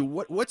ask you,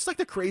 what's like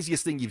the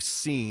craziest thing you've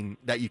seen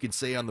that you can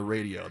say on the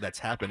radio that's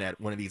happened at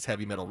one of these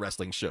heavy metal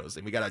wrestling shows?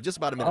 And we got just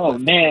about a minute left. Oh,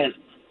 man.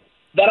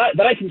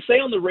 That I can say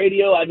on the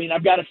radio, I mean,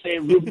 I've got to say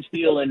Ruben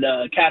Steele and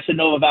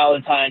Casanova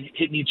Valentine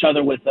hitting each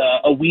other with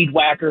a weed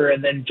whacker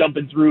and then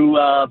jumping through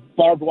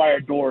barbed wire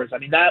doors. I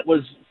mean, that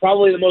was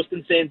probably the most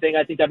insane thing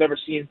I think I've ever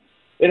seen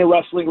in a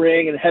wrestling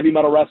ring and heavy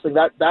metal wrestling.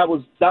 That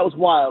was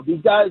wild.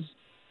 These guys,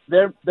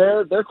 they're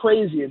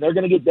crazy, and they're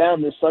going to get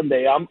down this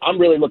Sunday. I'm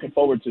really looking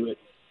forward to it.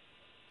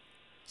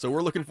 So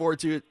we're looking forward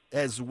to it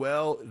as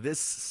well this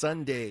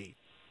Sunday,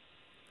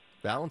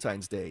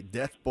 Valentine's Day,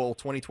 Death Bowl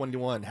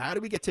 2021. How do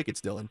we get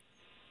tickets, Dylan?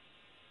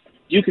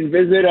 You can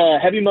visit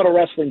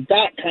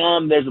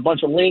heavymetalwrestling.com. There's a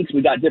bunch of links.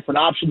 We got different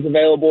options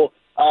available.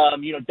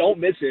 Don't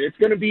miss it. It's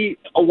going to be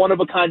a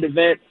one-of-a-kind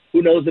event.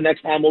 Who knows the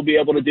next time we'll be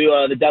able to do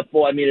the Death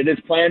Bowl. I mean, it is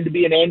planned to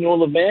be an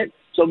annual event,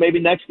 so maybe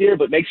next year,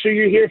 but make sure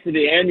you're here for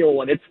the annual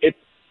one. It's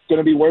going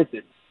to be worth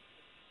it.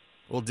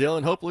 Well,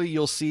 Dylan, hopefully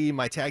you'll see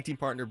my tag team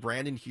partner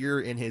Brandon here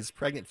and his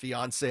pregnant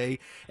fiance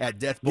at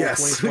Death Bowl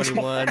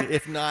 2021.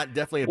 If not,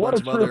 definitely a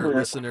bunch of other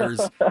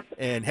listeners.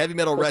 And Heavy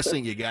Metal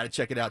Wrestling, you got to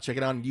check it out. Check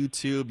it out on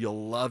YouTube.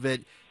 You'll love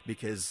it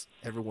because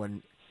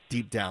everyone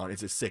deep down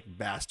is a sick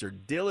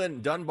bastard.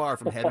 Dylan Dunbar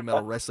from Heavy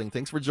Metal Wrestling,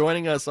 thanks for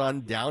joining us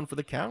on Down for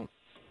the Count.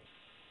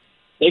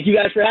 Thank you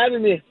guys for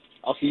having me.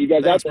 I'll see you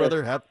guys out there.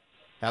 Brother.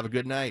 Have a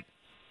good night.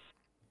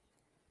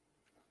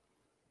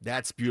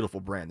 That's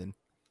beautiful, Brandon.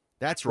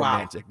 That's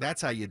romantic. Wow.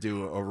 That's how you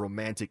do a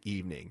romantic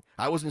evening.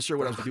 I wasn't sure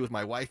what I was going to do with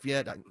my wife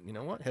yet. You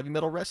know what? Heavy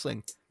Metal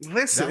Wrestling.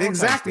 Listen,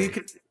 exactly.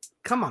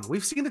 Come on.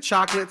 We've seen the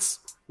chocolates.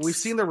 We've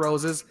seen the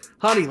roses.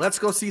 Honey, let's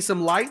go see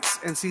some lights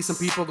and see some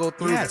people go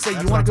through. Yeah, say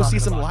you want to go see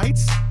some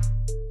lights?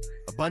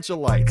 A bunch of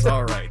lights.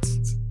 All right.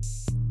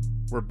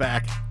 We're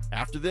back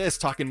after this,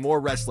 talking more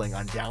wrestling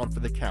on Down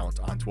for the Count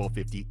on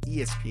 1250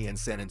 ESPN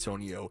San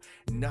Antonio,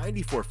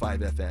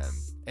 94.5 FM.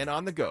 And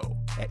on the go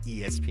at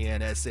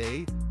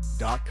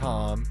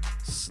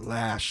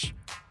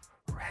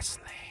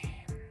espnsa.com/wrestling.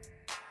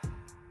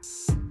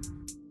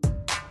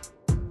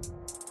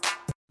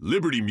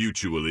 Liberty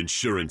Mutual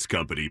Insurance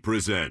Company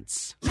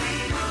presents and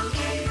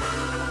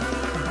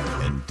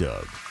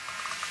Doug.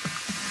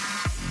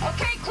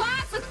 Okay,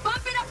 class, let's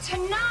bump it up to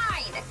 9.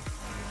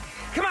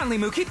 Come on,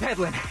 Limu, keep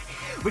pedaling.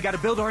 We got to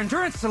build our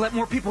endurance to let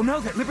more people know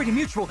that Liberty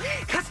Mutual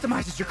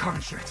customizes your car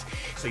insurance,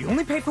 so you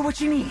only pay for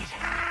what you need.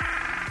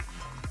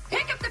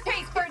 Pick up the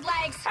pace, bird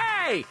legs.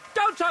 Hey,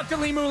 don't talk to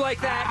Limu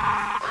like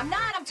that. I'm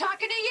not, I'm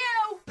talking to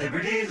you.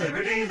 Liberty,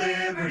 liberty,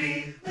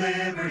 liberty,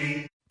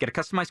 liberty. Get a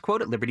customized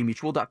quote at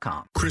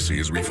libertymutual.com. Chrissy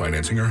is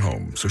refinancing her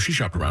home, so she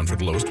shopped around for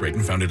the lowest rate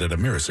and found it at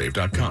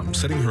Amerisave.com,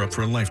 setting her up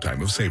for a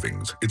lifetime of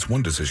savings. It's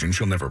one decision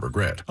she'll never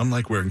regret,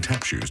 unlike wearing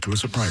tap shoes to a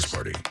surprise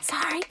party.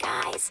 Sorry,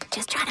 guys.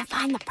 Just trying to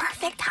find the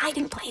perfect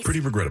hiding place.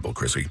 Pretty regrettable,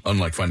 Chrissy.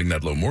 Unlike finding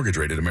that low mortgage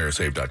rate at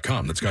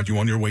Amerisave.com that's got you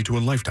on your way to a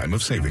lifetime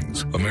of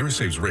savings.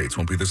 Amerisave's rates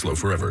won't be this low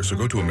forever, so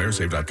go to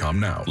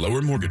Amerisave.com now.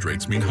 Lower mortgage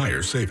rates mean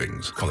higher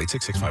savings. Call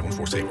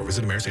 866-5146 or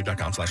visit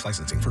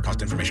Amerisave.com/licensing for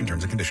cost information,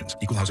 terms, and conditions.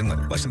 Equal housing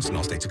lender. Licensed in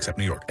all states except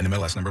New York.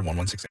 NMLS number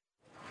 1168.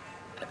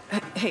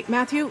 Hey,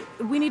 Matthew,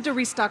 we need to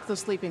restock those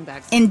sleeping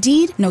bags.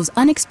 Indeed knows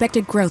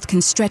unexpected growth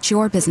can stretch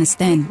your business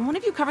thin. One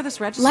of you cover this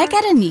register? Like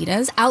at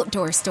Anita's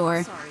Outdoor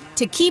Store.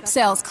 To keep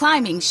sales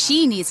climbing,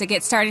 she needs to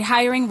get started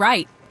hiring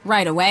right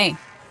away.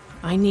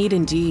 I need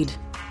Indeed.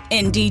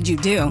 Indeed you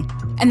do.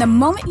 And the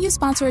moment you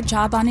sponsor a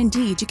job on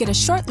Indeed, you get a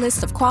short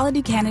list of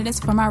quality candidates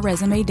from our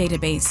resume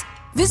database.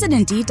 Visit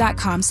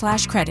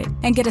Indeed.com/credit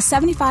and get a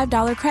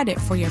 $75 credit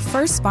for your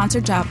first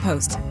sponsored job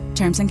post.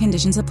 Terms and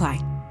conditions apply.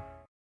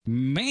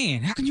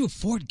 Man, how can you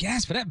afford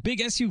gas for that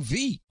big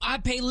SUV? I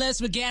pay less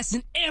for gas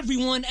than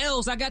everyone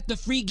else. I got the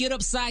free Get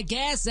Upside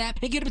Gas app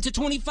and get up to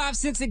 25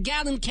 cents a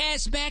gallon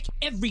cash back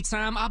every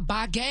time I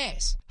buy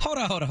gas. Hold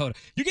on.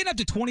 You're getting up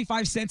to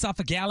 25 cents off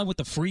a gallon with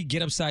the free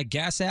Get Upside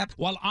Gas app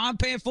while I'm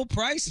paying full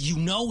price? You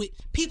know it.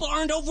 People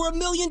earned over $1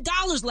 million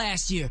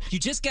last year. You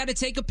just got to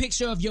take a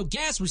picture of your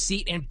gas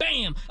receipt and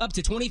bam, up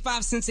to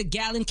 25 cents a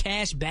gallon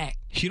cash back.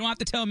 You don't have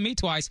to tell me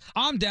twice.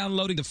 I'm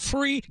downloading the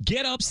free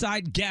Get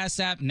Upside Gas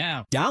app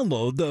now.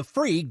 Download the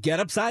free Get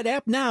Upside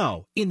app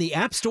now in the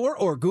App Store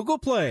or Google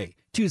Play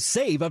to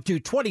save up to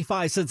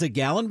 25 cents a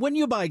gallon when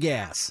you buy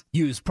gas.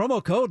 Use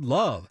promo code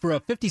LOVE for a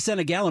 50-cent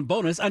a gallon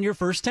bonus on your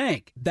first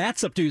tank.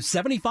 That's up to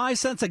 75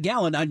 cents a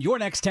gallon on your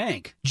next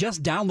tank.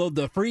 Just download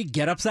the free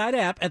Get Upside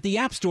app at the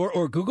App Store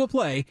or Google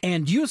Play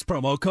and use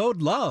promo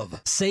code LOVE.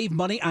 Save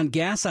money on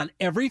gas on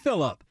every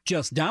fill-up.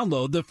 Just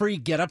download the free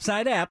Get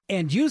Upside app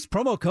and use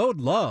promo code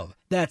LOVE.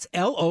 That's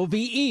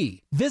LOVE.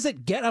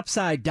 Visit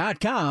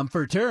getupside.com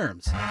for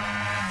terms.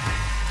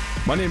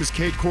 My name is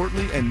Cade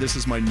Courtney, and this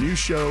is my new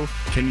show,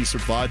 Can You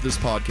Survive This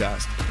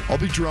Podcast? I'll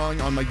be drawing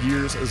on my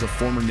years as a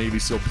former Navy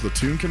SEAL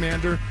platoon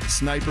commander,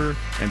 sniper,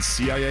 and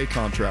CIA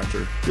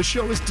contractor. The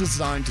show is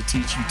designed to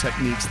teach you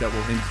techniques that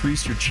will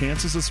increase your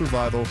chances of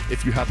survival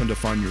if you happen to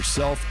find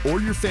yourself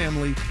or your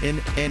family in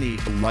any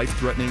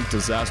life-threatening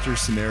disaster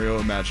scenario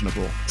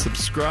imaginable.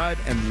 Subscribe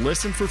and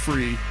listen for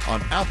free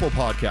on Apple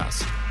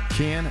Podcasts.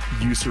 Can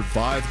you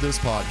survive this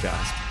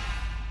podcast?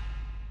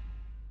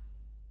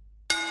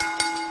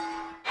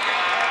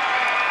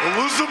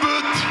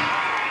 Elizabeth!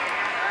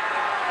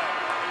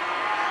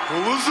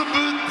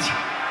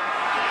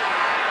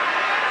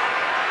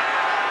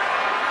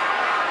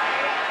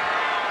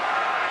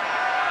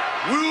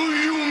 Will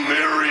you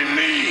marry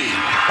me?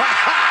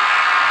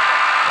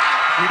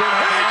 We don't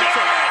have an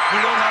answer. We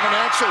don't have an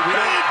answer. We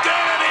don't. Hey,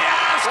 Danny,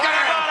 ask her.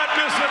 What about it,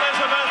 Miss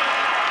Elizabeth?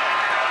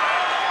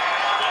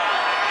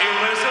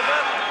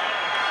 Elizabeth?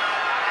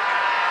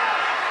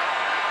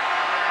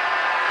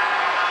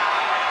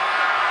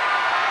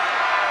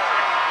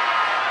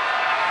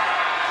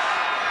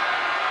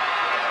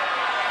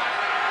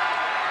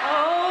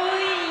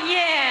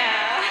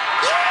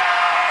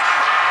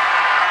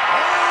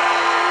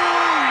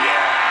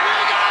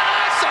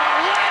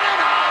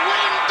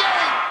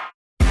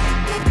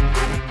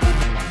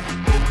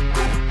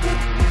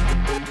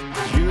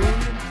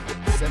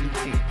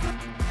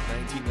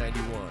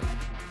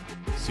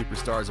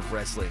 Superstars of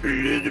wrestling.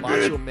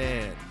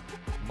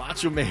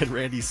 Macho Man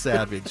Randy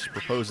Savage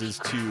proposes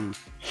to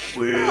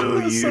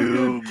Will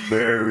you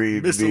marry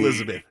Miss me?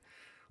 Elizabeth.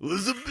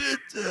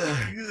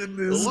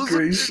 Goodness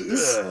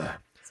gracious.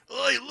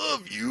 I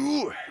love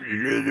you.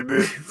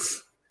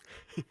 Elizabeth.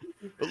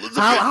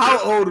 How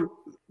old,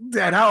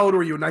 Dad? How old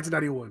were you in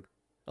 1991?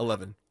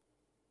 11.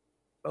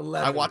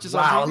 11. I watch this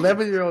wow, on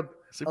TV.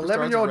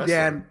 11-year-old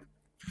Dan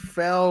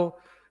felt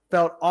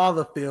all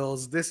the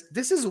feels.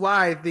 This is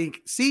why I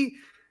think.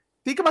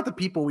 Think about the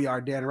people we are,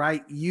 Dan.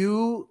 Right?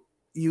 You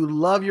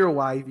love your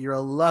wife. You're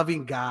a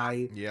loving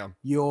guy. Yeah.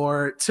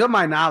 You're, to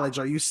my knowledge,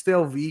 are you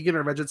still vegan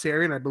or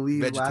vegetarian? I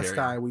believe last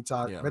time we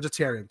talked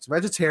vegetarian.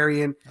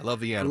 Vegetarian. I love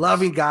the animals.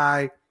 Loving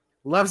guy.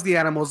 Loves the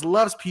animals.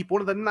 Loves people.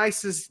 One of the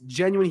nicest,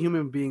 genuine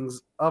human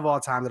beings of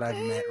all time that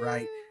I've met.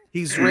 Right?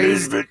 He's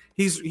raised.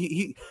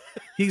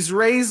 He's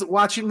raised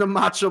watching the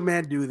Macho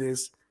Man do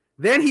this.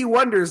 Then he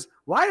wonders,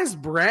 why does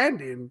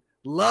Brandon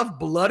love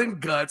blood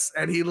and guts,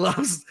 and he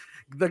loves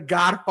The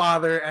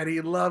Godfather, and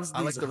he loves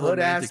these hood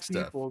ass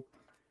people?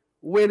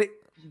 When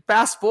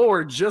fast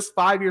forward just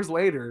 5 years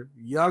later,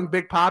 young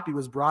Big Papi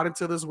was brought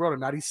into this world in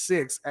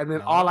 '96, and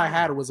then all I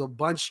had was a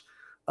bunch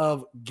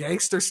of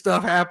gangster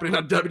stuff happening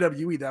on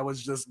WWE that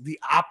was just the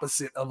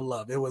opposite of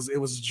love. It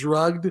was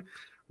drugged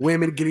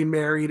women getting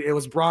married. It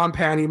was bra and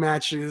panty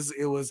matches.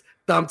 It was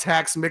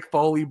thumbtacks, Mick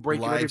Foley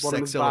breaking every bone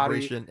in his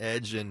body.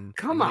 Edge and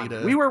come on,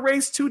 Lita. we were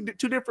raised two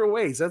different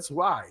ways. That's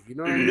why, you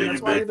know what I mean?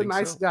 That's why you're the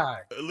nice guy.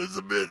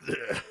 Elizabeth.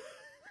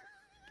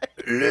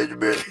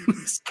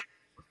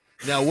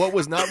 Now, what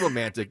was not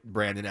romantic,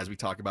 Brandon, as we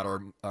talk about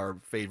our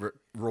favorite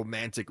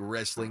romantic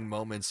wrestling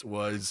moments,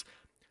 was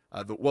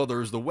there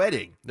was the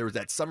wedding. There was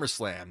that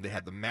SummerSlam. They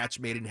had the match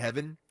made in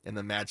heaven and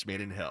the match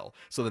made in hell.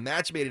 So the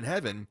match made in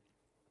heaven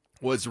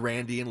was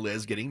Randy and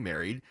Liz getting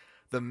married.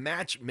 The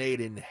match made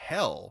in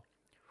hell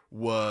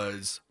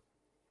was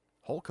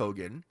Hulk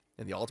Hogan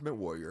and the Ultimate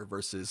Warrior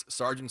versus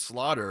Sergeant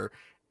Slaughter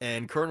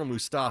and Colonel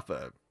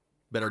Mustafa,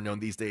 better known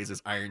these days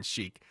as Iron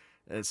Sheik.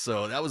 And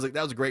so that was a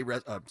great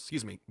great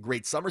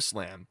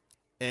SummerSlam.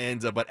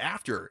 And but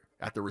after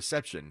at the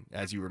reception,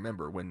 as you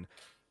remember, when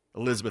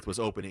Elizabeth was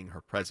opening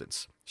her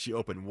presents, she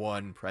opened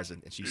one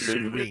present and she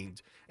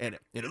screamed, and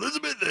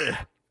Elizabeth,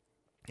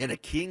 and a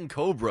king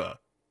cobra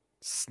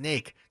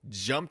snake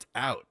jumped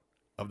out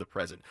of the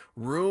present,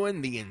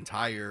 ruined the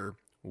entire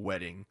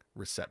wedding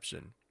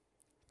reception.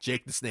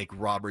 Jake the Snake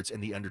Roberts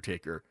and the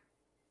Undertaker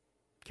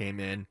came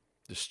in,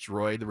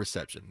 destroyed the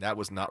reception. That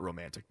was not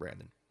romantic,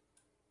 Brandon.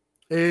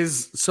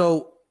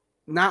 So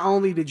not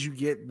only did you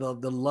get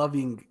the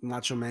loving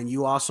Macho Man,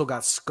 you also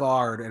got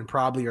scarred and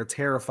probably are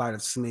terrified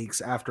of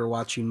snakes after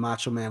watching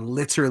Macho Man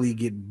literally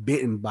get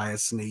bitten by a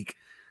snake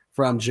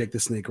from Jake the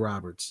Snake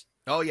Roberts.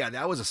 Oh, yeah,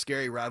 that was a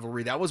scary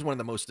rivalry. That was one of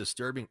the most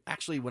disturbing.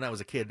 Actually, when I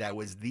was a kid, that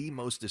was the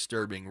most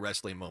disturbing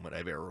wrestling moment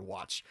I've ever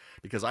watched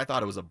because I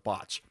thought it was a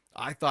botch.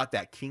 I thought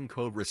that King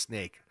Cobra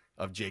snake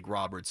of Jake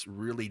Roberts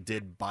really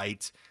did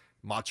bite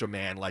Macho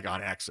Man like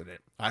on accident.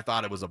 I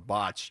thought it was a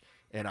botch,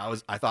 and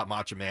I thought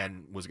Macho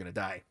Man was going to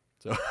die.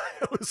 So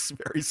I was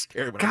very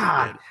scared when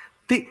I was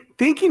a kid.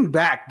 Thinking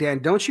back, Dan,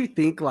 don't you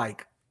think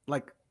like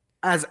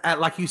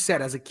you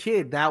said, as a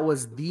kid, that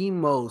was the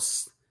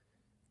most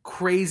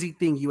crazy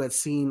thing you had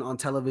seen on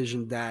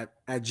television that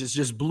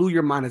just blew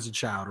your mind as a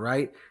child,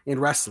 right? In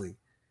wrestling.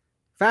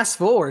 Fast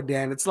forward,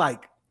 Dan, it's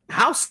like,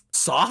 how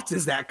soft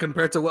is that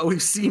compared to what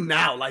we've seen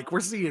now? Like, we're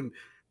seeing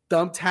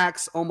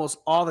thumbtacks almost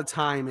all the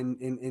time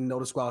in no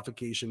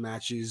disqualification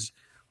matches.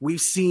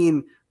 We've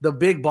seen the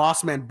Big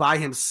Boss Man by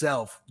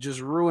himself just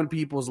ruin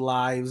people's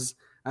lives.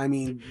 I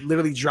mean,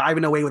 literally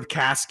driving away with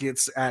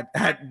caskets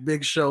at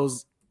Big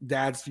Show's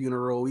dad's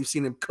funeral. We've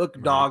seen him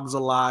cook dogs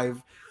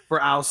alive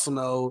for Al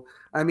Snow.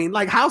 I mean,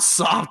 like, how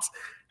soft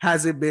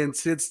has it been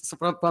since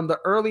from the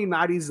early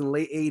 90s and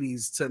late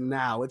 80s to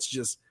now? It's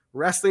just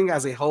wrestling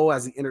as a whole,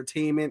 as the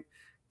entertainment.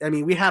 I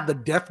mean, we have the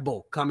Death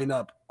Bowl coming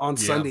up on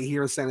Sunday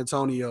here in San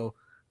Antonio.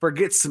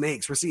 Forget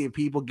snakes. We're seeing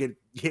people get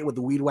hit with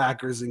the weed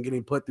whackers and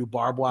getting put through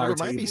barbed wire.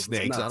 There might be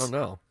snakes. I don't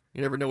know.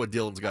 You never know what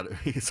Dylan's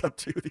he's up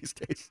to these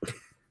days.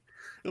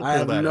 I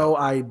have no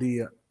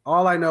idea.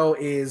 All I know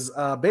is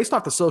based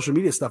off the social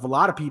media stuff, a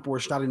lot of people were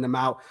shouting him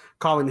out,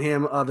 calling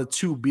him the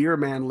Two Beer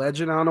Man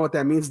legend. I don't know what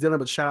that means, Dylan,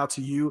 but shout out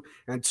to you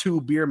and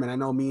Two Beer Men. I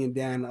know me and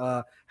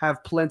Dan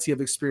have plenty of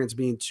experience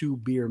being two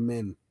beer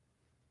men.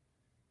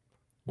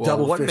 Well,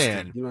 double what fisted,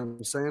 man? You know what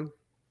I'm saying?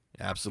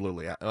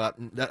 Absolutely. I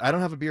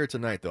don't have a beer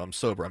tonight, though. I'm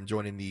sober. I'm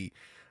joining the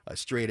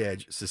Straight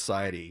Edge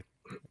Society.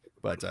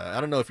 But I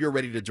don't know if you're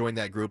ready to join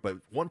that group, but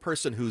one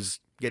person who's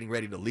getting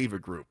ready to leave a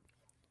group,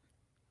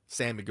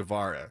 Sammy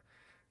Guevara,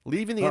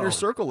 leaving the Inner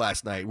Circle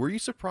last night. Were you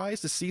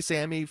surprised to see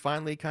Sammy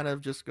finally kind of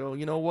just go,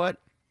 you know what?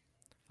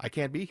 I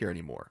can't be here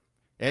anymore.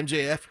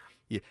 MJF,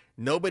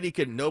 nobody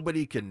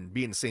can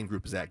be in the same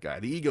group as that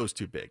guy. The ego's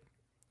too big.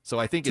 So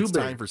I think it's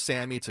time for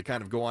Sammy to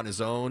kind of go on his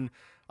own.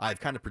 I've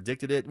kind of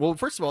predicted it. Well,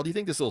 first of all, do you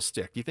think this will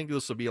stick? Do you think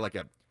this will be like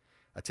a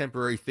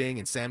temporary thing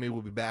and Sammy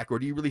will be back? Or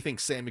do you really think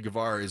Sammy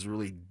Guevara is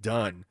really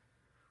done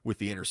with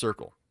the Inner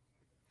Circle?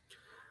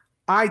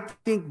 I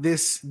think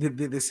this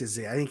is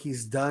it. I think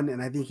he's done,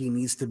 and I think he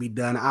needs to be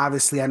done.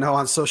 Obviously, I know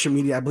on social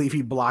media, I believe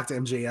he blocked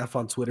MJF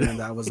on Twitter, and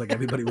that was like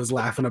everybody was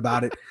laughing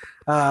about it.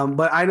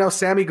 But I know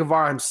Sammy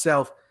Guevara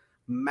himself,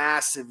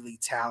 massively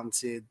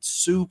talented,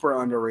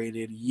 super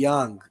underrated,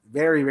 young,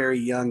 very, very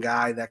young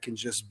guy that can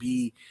just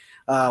be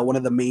one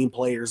of the main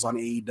players on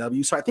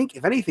AEW. So I think,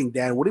 if anything,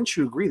 Dan, wouldn't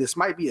you agree this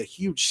might be a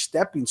huge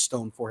stepping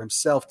stone for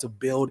himself to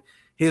build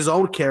his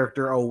own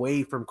character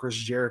away from Chris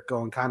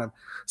Jericho and kind of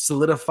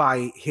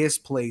solidify his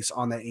place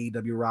on the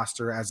AEW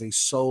roster as a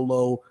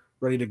solo,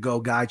 ready-to-go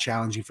guy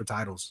challenging for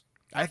titles?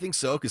 I think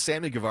so, because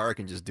Sammy Guevara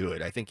can just do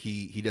it. I think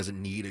he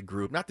doesn't need a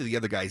group. Not that the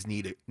other guys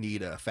need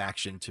a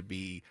faction to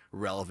be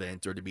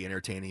relevant or to be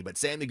entertaining, but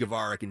Sammy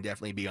Guevara can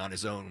definitely be on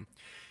his own.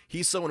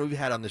 He's someone we've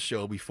had on the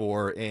show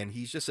before, and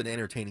he's just an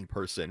entertaining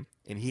person,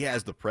 and he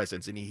has the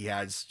presence, and he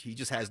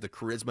just has the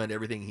charisma and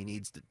everything he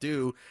needs to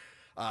do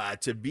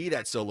to be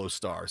that solo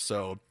star.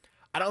 So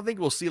I don't think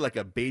we'll see like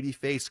a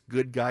babyface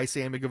good guy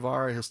Sammy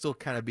Guevara. He'll still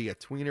kind of be a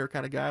tweener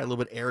kind of guy, a little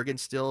bit arrogant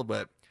still,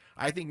 but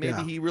I think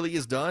maybe he really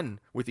is done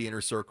with the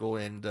Inner Circle,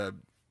 and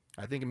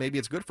I think maybe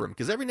it's good for him,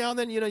 because every now and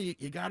then,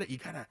 you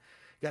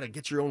gotta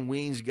get your own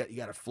wings. You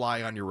gotta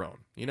fly on your own.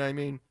 You know what I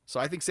mean?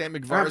 So I think Sammy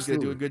Guevara is gonna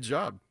do a good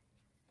job.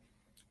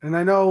 And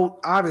I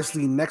know,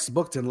 obviously, next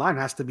booked in line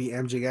has to be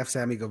MJF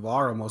Sammy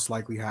Guevara, most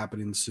likely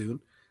happening soon.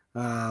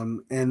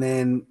 And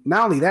then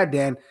not only that,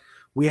 Dan,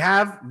 we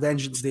have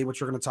Vengeance Day, which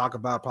we're going to talk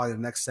about probably the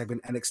next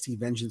segment, NXT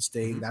Vengeance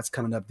Day. That's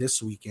coming up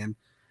this weekend.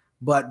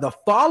 But the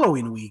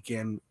following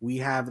weekend, we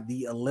have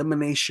the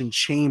Elimination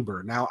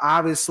Chamber. Now,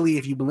 obviously,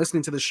 if you've been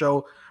listening to the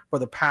show for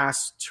the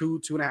past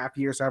 2.5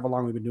 years, however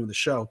long we've been doing the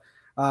show,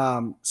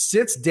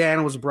 since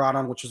Dan was brought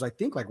on, which was, I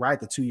think, like right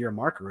at the 2-year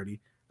mark already,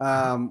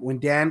 when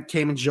Dan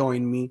came and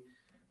joined me,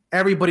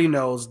 everybody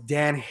knows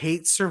Dan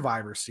hates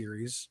Survivor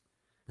Series.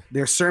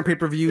 There's certain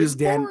pay-per-views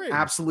Dan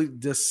absolutely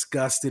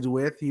disgusted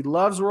with. He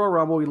loves Royal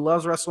Rumble. He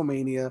loves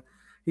WrestleMania.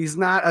 He's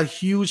not a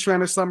huge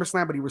fan of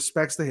SummerSlam, but he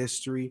respects the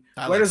history.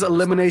 Where does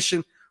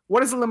Elimination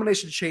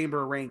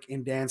Chamber rank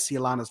in Dan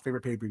Cialano's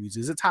favorite pay-per-views?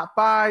 Is it top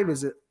 5?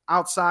 Is it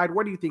outside?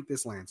 Where do you think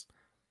this lands?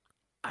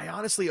 I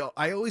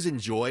always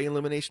enjoy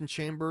Elimination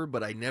Chamber,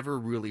 but I never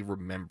really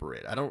remember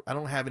it. I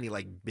don't have any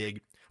like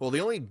big. Well,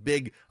 the only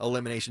big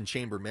Elimination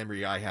Chamber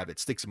memory I have that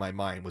sticks in my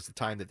mind was the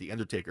time that The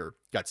Undertaker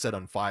got set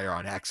on fire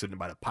on accident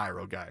by the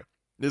pyro guy.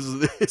 This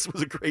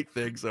was a great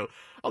thing, so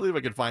I'll see if I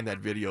can find that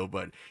video.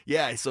 But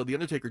yeah, so The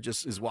Undertaker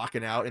just is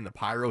walking out and the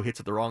pyro hits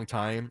at the wrong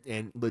time,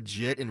 and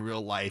legit in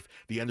real life,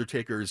 The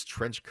Undertaker's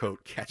trench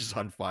coat catches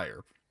on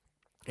fire.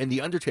 And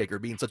The Undertaker,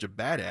 being such a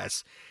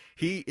badass,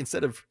 he,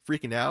 instead of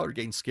freaking out or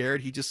getting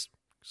scared, he just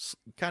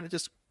kind of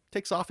just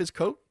takes off his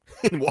coat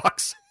and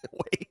walks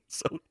away.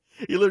 So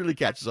he literally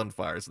catches on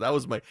fire. So that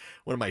was one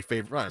of my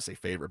favorite, I don't say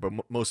favorite, but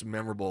most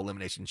memorable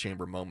Elimination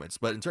Chamber moments.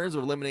 But in terms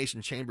of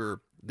Elimination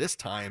Chamber this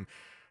time,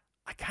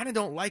 I kind of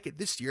don't like it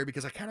this year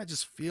because I kind of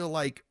just feel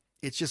like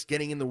it's just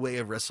getting in the way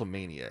of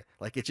WrestleMania.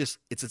 Like it's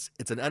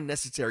an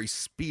unnecessary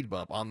speed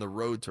bump on the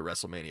road to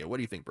WrestleMania. What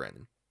do you think,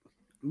 Brandon?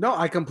 No,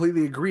 I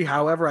completely agree.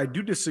 However, I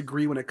do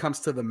disagree when it comes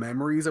to the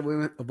memories of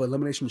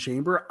Elimination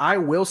Chamber. I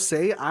will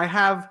say I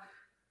have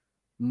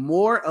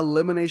more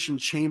Elimination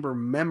Chamber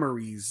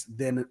memories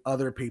than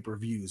other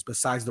pay-per-views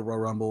besides the Royal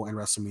Rumble and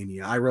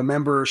WrestleMania. I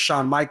remember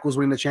Shawn Michaels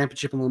winning the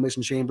championship in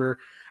Elimination Chamber.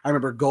 I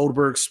remember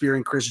Goldberg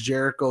spearing Chris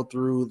Jericho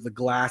through the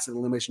glass in the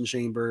Elimination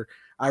Chamber.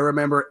 I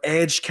remember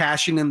Edge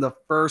cashing in the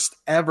first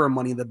ever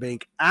Money in the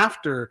Bank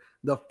after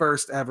the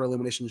first ever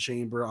Elimination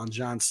Chamber on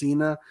John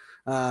Cena.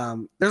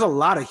 There's a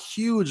lot of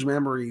huge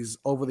memories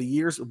over the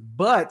years,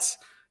 but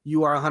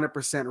you are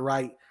 100%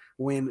 right.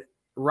 When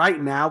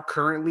right now,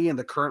 currently in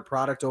the current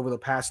product over the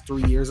past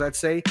 3 years, I'd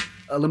say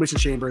Elimination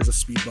Chamber is a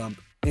speed bump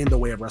in the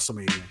way of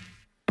WrestleMania.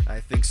 I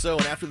think so.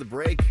 And after the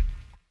break,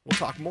 we'll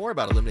talk more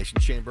about Elimination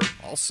Chamber.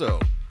 Also,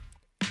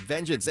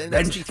 Vengeance and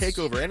NXT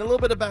TakeOver, and a little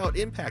bit about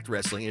Impact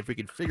Wrestling if we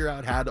can figure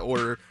out how to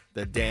order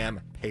the damn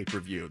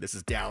pay-per-view. This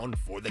is Down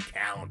for the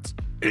Count.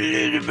 A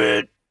little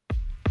bit.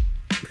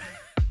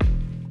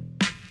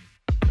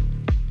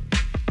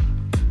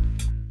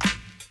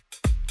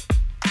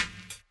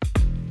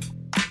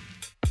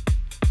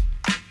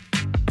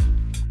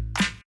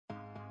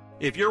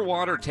 If your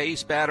water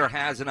tastes bad or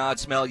has an odd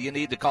smell, you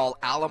need to call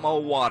Alamo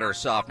Water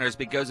Softeners,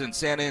 because in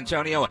San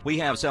Antonio, we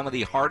have some of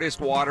the hardest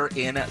water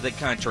in the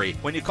country.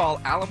 When you call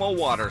Alamo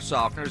Water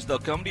Softeners, they'll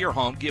come to your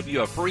home, give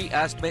you a free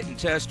estimate, and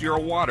test your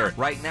water.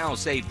 Right now,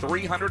 save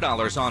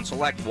 $300 on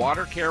select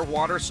Water Care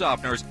water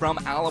softeners from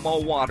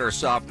Alamo Water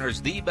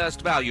Softeners, the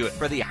best value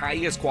for the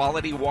highest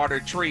quality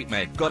water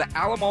treatment. Go to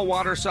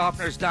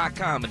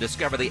AlamoWaterSofteners.com and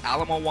discover the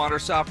Alamo Water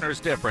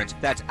Softeners difference.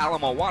 That's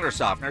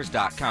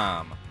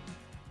AlamoWaterSofteners.com.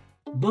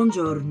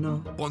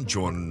 Buongiorno.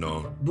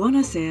 Buongiorno.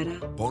 Buonasera.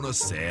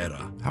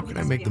 Buonasera. How can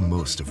I make the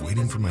most of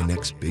waiting for my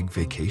next big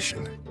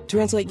vacation?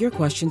 Translate your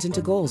questions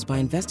into goals by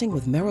investing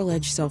with Merrill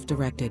Edge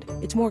Self-Directed.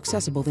 It's more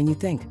accessible than you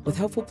think, with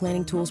helpful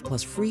planning tools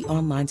plus free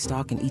online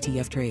stock and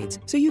ETF trades,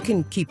 so you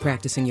can keep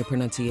practicing your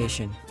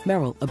pronunciation.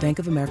 Merrill, a Bank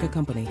of America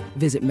company.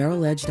 Visit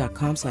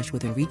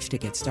merrilledge.com/withinreach to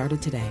get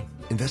started today.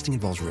 Investing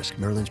involves risk.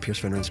 Merrill Lynch, Pierce,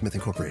 Fenner & Smith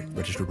Incorporated.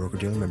 Registered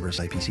broker-dealer, member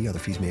SIPC. Other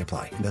fees may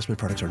apply. Investment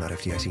products are not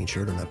FDIC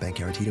insured or not bank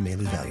guaranteed and may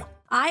lose value.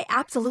 I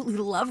absolutely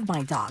love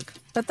my dog,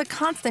 but the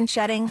constant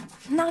shedding,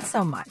 not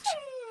so much.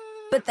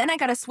 But then I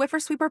got a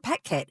Swiffer Sweeper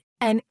Pet Kit,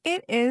 and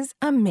it is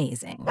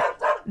amazing.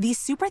 These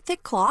super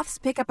thick cloths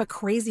pick up a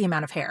crazy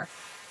amount of hair.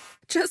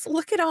 Just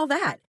look at all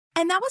that.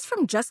 And that was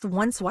from just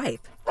one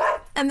swipe.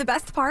 And the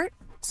best part?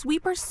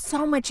 Sweeper's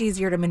so much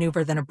easier to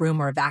maneuver than a broom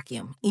or a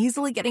vacuum,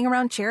 easily getting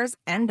around chairs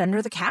and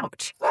under the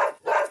couch.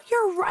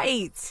 You're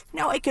right.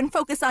 Now I can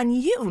focus on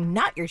you,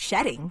 not your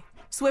shedding.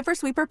 Swiffer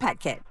Sweeper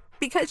Pet Kit.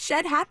 Because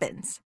shed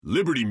happens.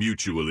 Liberty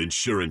Mutual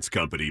Insurance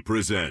Company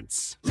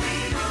presents.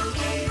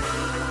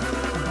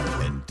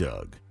 And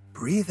Doug.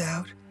 Breathe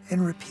out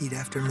and repeat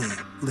after me.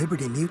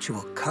 Liberty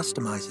Mutual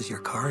customizes your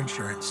car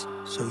insurance,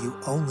 so you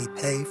only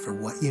pay for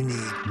what you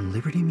need.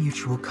 Liberty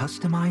Mutual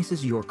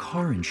customizes your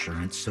car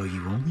insurance, so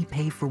you only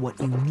pay for what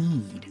you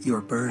need.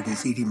 Your bird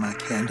is eating my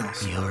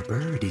candles. Your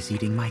bird is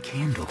eating my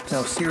candles.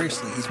 No,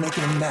 seriously, he's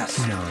making a mess.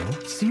 No,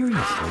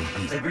 seriously,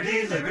 he's...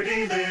 Liberty,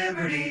 liberty,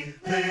 liberty,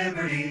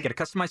 liberty. Get a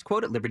customized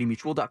quote at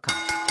libertymutual.com.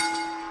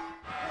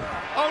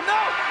 Oh,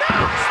 no! No!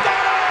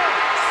 Stunner!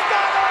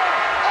 Stunner!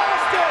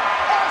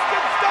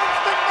 Austin stuns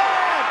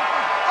McMahon!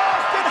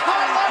 Austin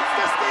highlights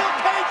the steel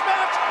cage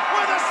match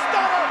with a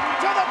stunner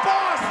to the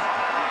boss!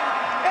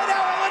 And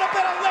now a little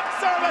bit of lip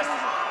service!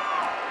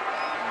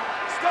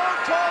 Stone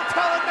Cold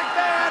telling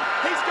McMahon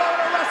he's going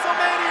to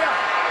WrestleMania!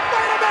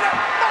 Wait a minute!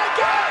 My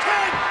God,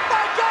 King!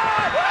 My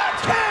God!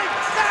 King!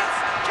 That's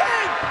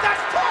King!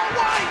 That's Paul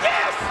White!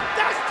 Yes!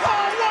 That's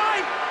Paul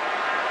White!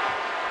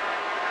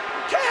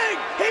 King!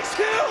 He's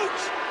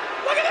huge!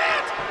 Look at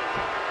that!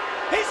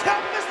 He's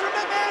helped Mr.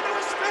 McMahon to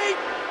his feet!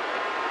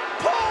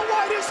 Paul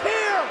White is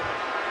here!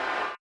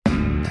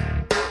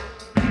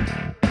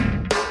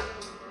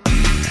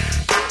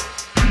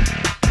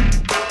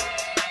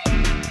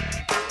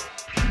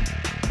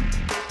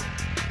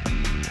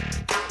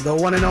 The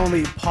one and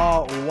only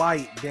Paul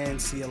White, Dan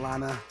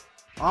Cialana,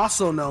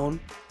 also known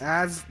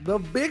as The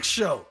Big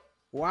Show.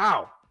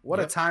 Wow, what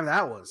a time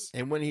that was.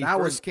 And when he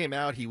first came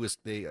out, he was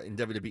in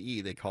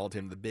WWE, they called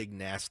him the Big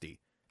Nasty.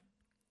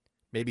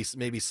 Maybe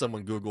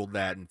someone Googled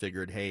that and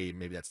figured, hey,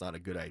 maybe that's not a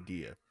good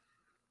idea.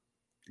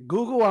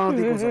 Google, I don't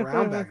think was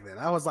around back then.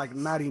 That was like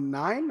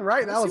 99,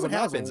 right? That was what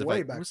happens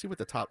way back. Let's see what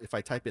the top. If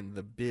I type in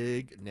the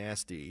Big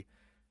Nasty,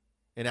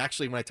 and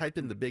actually when I typed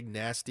in the Big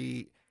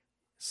Nasty,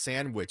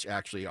 Sandwich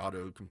actually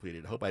auto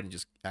completed. I hope I didn't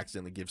just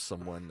accidentally give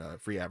someone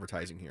free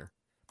advertising here.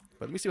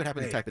 But let me see what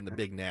happens to type in the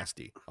Big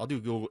Nasty. I'll do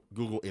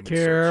Google image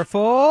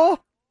Careful.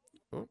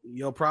 search.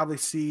 You'll probably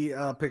see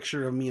a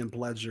picture of me and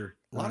Pledger.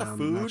 A lot of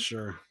food. Not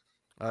sure.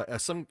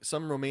 Some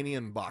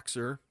Romanian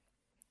boxer.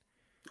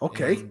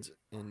 Okay.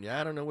 And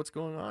yeah, I don't know what's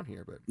going on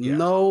here, but yeah.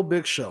 No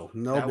Big Show.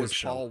 That was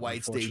Paul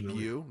White's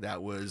debut.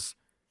 That was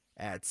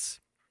at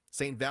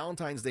St.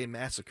 Valentine's Day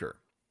Massacre.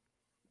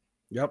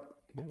 Yep.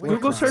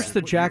 Google search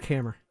the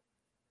Jackhammer.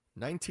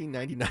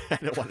 1999. I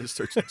don't want to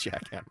search the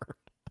Jackhammer.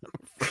 I'm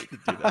afraid to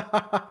do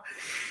that.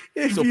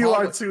 If So you Paul-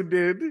 are tuned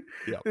in,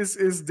 Yeah. this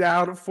is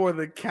down for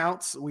the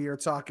counts. We are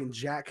talking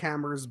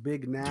jackhammers,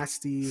 big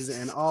nasties,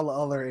 and all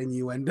other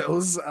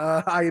innuendos.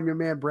 I am your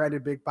man,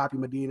 Brandon Big Papi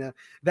Medina.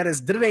 That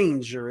is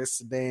Dangerous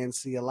Dan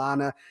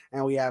Cialana.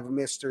 And we have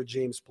Mr.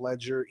 James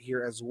Pledger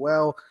here as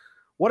well.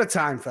 What a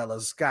time,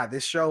 fellas. God,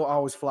 this show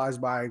always flies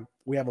by.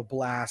 We have a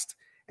blast.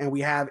 And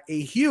we have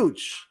a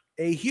ginormous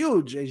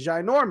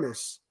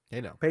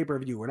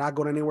pay-per-view. We're not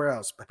going anywhere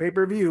else. But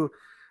pay-per-view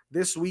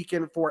this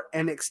weekend for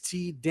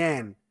NXT.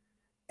 Dan,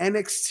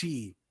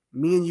 NXT,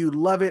 me and you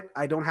love it.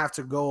 I don't have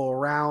to go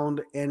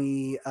around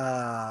any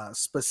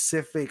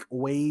specific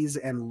ways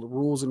and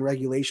rules and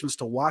regulations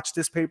to watch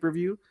this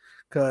pay-per-view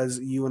because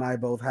you and I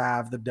both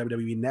have the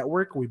WWE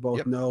Network. We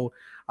both know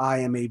I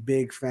am a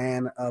big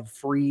fan of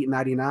Free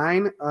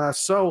 99.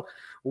 So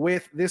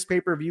with this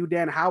pay-per-view,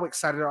 Dan, how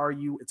excited are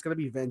you? It's going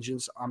to be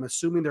Vengeance. I'm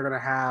assuming they're going to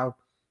have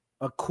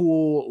a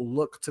cool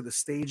look to the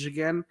stage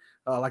again,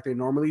 like they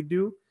normally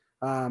do.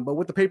 But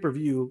with the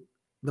pay-per-view,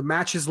 the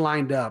matches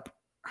lined up.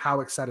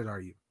 How excited are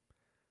you?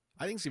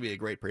 I think it's going to be a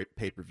great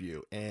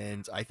pay-per-view.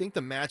 And I think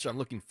the match I'm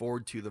looking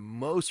forward to the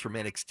most from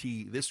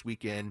NXT this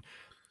weekend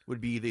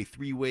would be the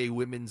three-way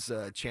women's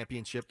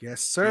championship.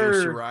 Yes, sir.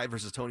 Io Shirai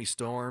versus Toni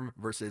Storm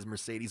versus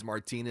Mercedes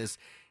Martinez.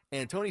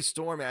 And Toni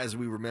Storm, as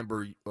we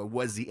remember,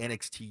 was the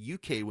NXT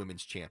UK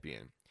women's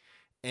champion.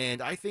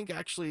 And I think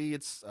actually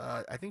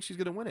I think she's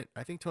going to win it.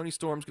 I think Toni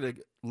Storm's going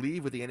to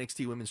leave with the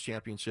NXT women's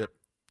championship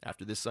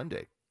after this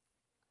Sunday.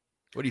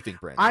 What do you think,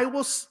 Brandon?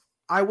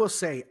 I will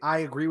say I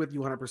agree with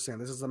you 100%.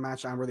 This is a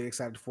match I'm really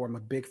excited for. I'm a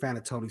big fan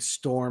of Toni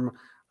Storm.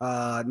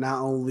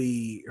 Not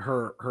only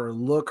her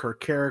look, her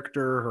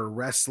character, her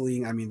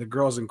wrestling. I mean, the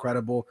girl's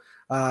incredible.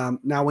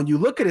 Now, when you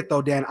look at it,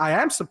 though, Dan, I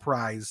am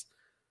surprised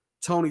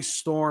Toni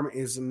Storm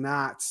is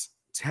not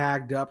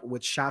tagged up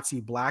with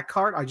Shotzi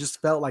Blackheart. I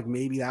just felt like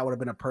maybe that would have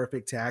been a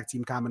perfect tag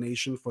team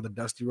combination for the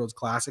Dusty Rhodes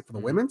Classic for the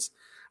women's.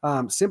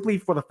 Simply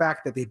for the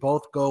fact that they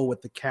both go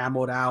with the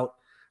camoed out,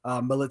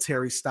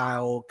 military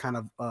style kind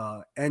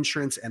of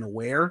entrance and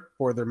wear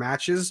for their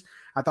matches.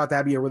 I thought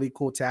that'd be a really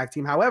cool tag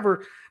team.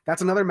 However,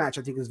 that's another match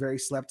I think is very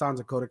slept on.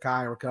 Dakota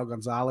Kai and Raquel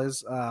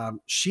Gonzalez.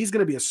 She's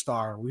going to be a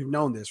star. We've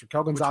known this.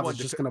 Raquel Gonzalez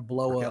is just going to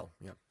blow up.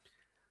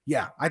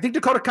 Yeah, I think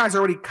Dakota Kai's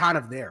already kind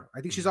of there.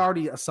 I think she's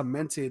already a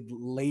cemented,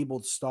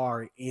 labeled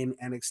star in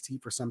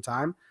NXT for some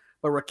time.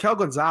 But Raquel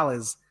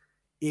Gonzalez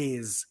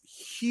is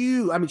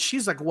huge. I mean,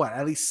 she's like what,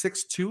 at least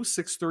 6'2",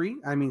 6'3".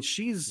 I mean,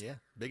 she's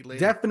big lady.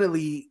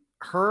 Definitely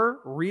her,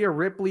 Rhea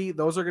Ripley.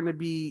 Those are going to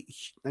be,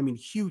 I mean,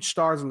 huge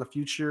stars in the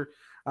future.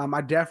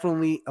 I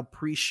definitely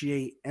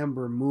appreciate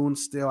Ember Moon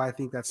still. I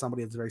think that's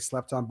somebody that's very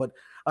slept on. But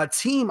a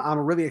team I'm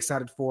really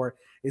excited for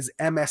is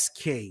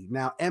MSK.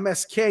 Now,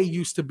 MSK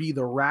used to be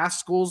the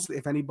Rascals.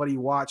 If anybody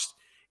watched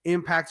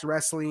Impact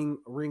Wrestling,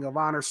 Ring of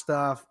Honor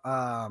stuff,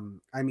 I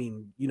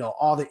mean, you know,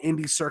 all the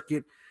indie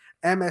circuit,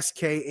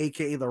 MSK,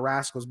 aka the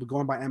Rascals, but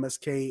going by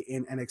MSK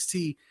in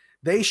NXT,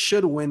 they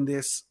should win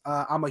this.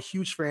 I'm a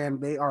huge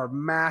fan. They are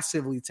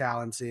massively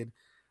talented.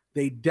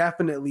 They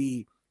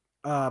definitely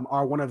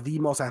are one of the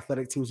most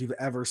athletic teams you've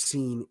ever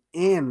seen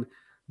in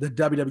the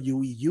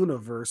WWE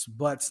universe.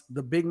 But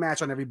the big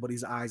match on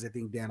everybody's eyes, I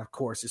think, Dan, of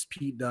course, is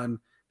Pete Dunne,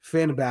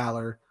 Finn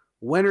Balor.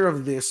 Winner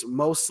of this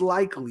most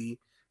likely,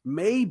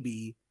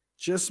 maybe,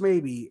 just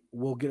maybe,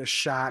 will get a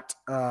shot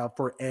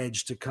for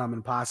Edge to come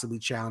and possibly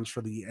challenge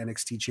for the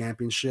NXT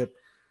Championship.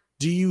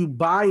 Do you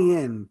buy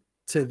in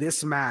to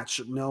this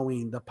match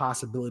knowing the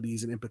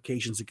possibilities and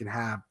implications it can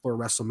have for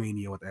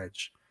WrestleMania with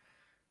Edge?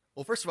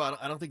 Well, first of all,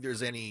 I don't think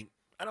there's any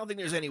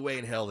way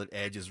in hell that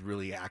Edge is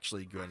really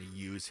actually going to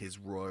use his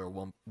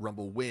Royal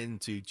Rumble win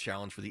to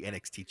challenge for the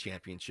NXT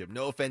Championship.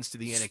 No offense to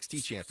the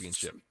NXT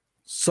Championship.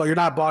 So you're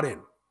not bought in?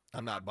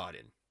 I'm not bought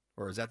in.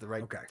 Or is that the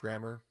right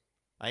grammar?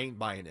 I ain't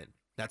buying in.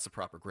 That's the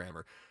proper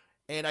grammar.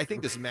 And I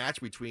think this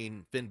match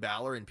between Finn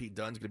Balor and Pete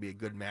Dunne is going to be a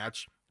good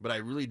match, but I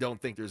really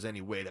don't think there's any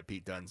way that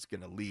Pete Dunne's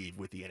going to leave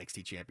with the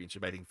NXT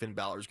Championship. I think Finn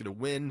Balor is going to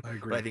win,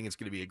 but I think it's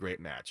going to be a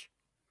great match.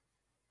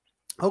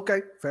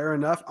 Okay, fair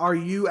enough. Are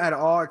you at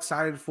all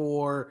excited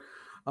for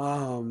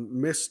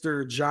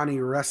Mr. Johnny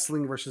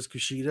Wrestling versus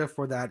Kushida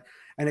for that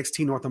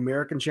NXT North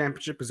American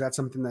Championship? Is that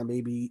something that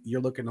maybe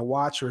you're looking to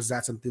watch, or is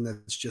that something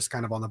that's just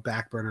kind of on the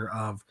back burner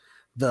of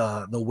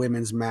the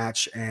women's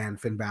match and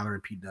Finn Balor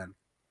and Pete Dunne?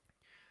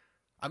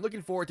 I'm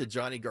looking forward to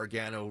Johnny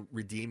Gargano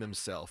redeem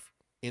himself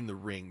in the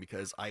ring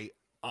because I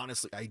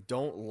honestly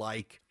don't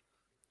like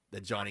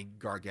Johnny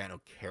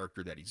Gargano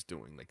character that he's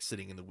doing, like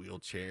sitting in the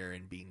wheelchair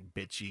and being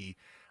bitchy.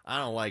 I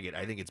don't like it.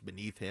 I think it's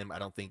beneath him. I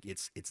don't think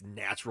it's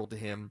natural to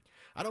him.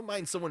 I don't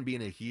mind someone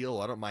being a heel.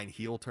 I don't mind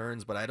heel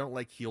turns, but I don't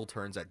like heel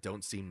turns that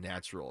don't seem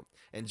natural.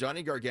 And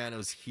Johnny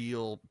Gargano's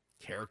heel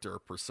character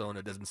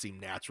persona doesn't seem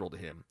natural to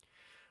him.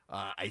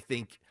 I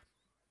think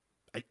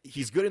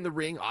he's good in the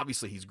ring.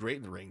 Obviously, he's great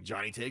in the ring,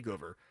 Johnny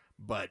Takeover.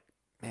 But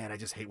man, I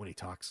just hate when he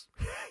talks,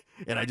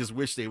 and I just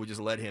wish they would just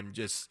let him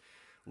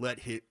let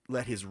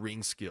his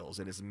ring skills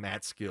and his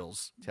mat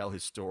skills tell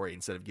his story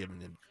instead of giving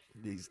him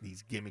these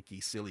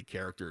gimmicky, silly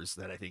characters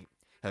that I think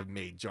have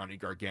made Johnny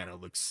Gargano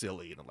look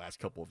silly in the last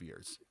couple of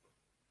years.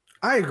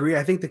 I agree.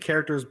 I think the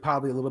character is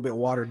probably a little bit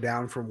watered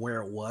down from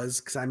where it was.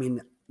 Because, I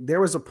mean,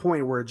 there was a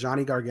point where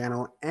Johnny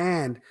Gargano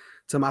and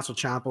Tommaso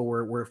Ciampa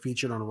were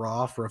featured on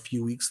Raw for a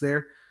few weeks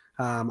there.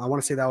 I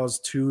want to say that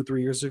was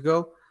 2-3 years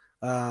ago.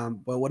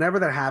 But whenever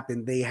that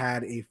happened, they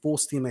had a full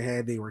steam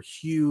ahead. They were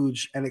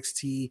huge.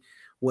 NXT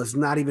was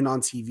not even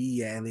on TV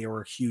yet, and they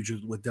were huge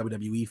with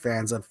WWE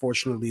fans.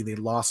 Unfortunately, they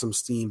lost some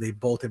steam. They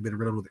both have been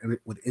riddled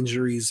with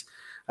injuries.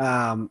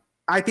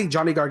 I think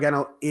Johnny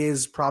Gargano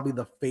is probably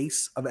the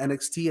face of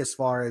NXT as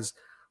far as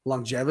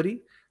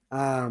longevity.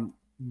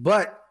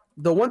 But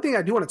the one thing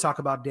I do want to talk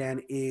about,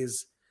 Dan,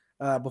 is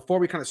before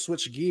we kind of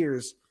switch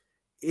gears,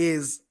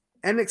 is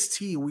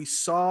NXT. We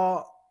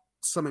saw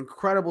some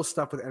incredible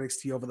stuff with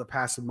NXT over the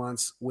past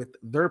months with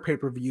their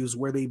pay-per-views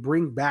where they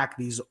bring back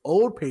these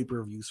old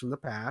pay-per-views from the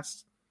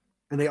past,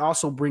 and they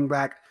also bring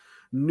back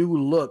new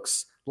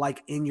looks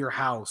like In Your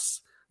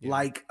House. Yeah.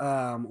 Like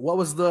what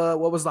was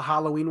the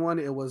Halloween one?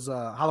 It was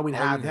Halloween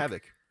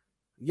Havoc.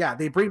 Yeah,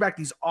 they bring back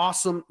these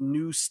awesome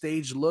new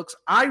stage looks.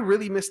 I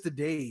really miss the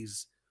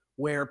days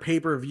where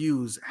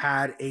pay-per-views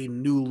had a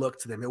new look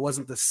to them. It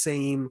wasn't the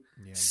same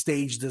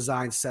stage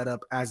design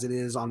setup as it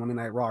is on Monday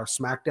Night Raw or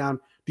SmackDown.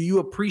 Do you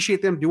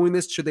appreciate them doing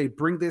this? Should they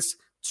bring this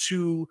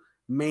to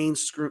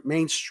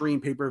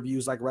mainstream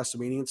pay-per-views like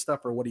WrestleMania and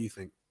stuff, or what do you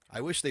think? I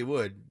wish they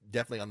would,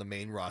 definitely on the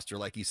main roster.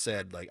 Like you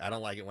said, like I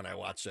don't like it when I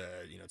watch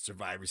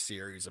Survivor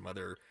Series, some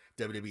other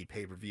WWE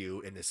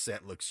pay-per-view, and the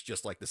set looks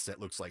just like the set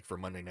looks like for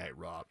Monday Night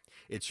Raw.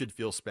 It should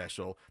feel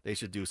special. They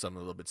should do something a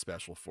little bit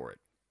special for it.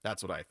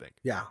 That's what I think.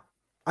 Yeah.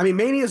 I mean,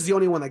 Mania is the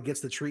only one that gets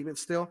the treatment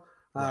still,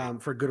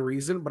 for good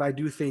reason, but I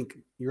do think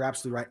you're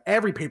absolutely right.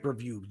 Every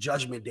pay-per-view,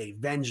 Judgment Day,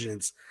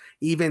 Vengeance,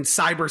 even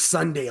Cyber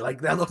Sunday, like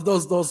that,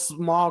 those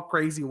small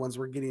crazy ones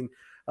were getting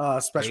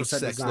special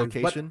set designs.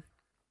 Location.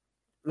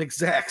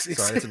 Exactly.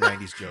 Sorry, it's a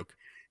 90s joke.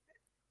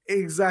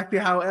 Exactly.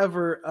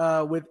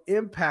 However, with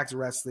Impact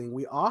Wrestling,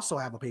 we also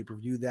have a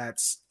pay-per-view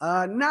that's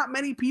not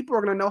many people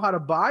are going to know how to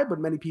buy, but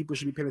many people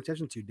should be paying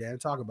attention to. Dan,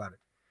 talk about it.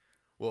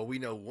 Well, we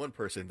know one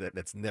person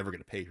that's never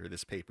going to pay for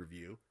this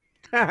pay-per-view.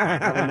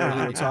 I don't know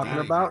who you're talking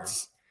about.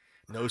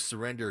 No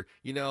Surrender.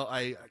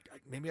 I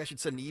maybe I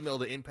should send an email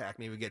to Impact,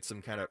 maybe get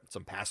some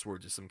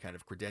passwords or some kind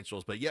of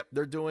credentials. But yep,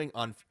 they're doing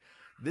on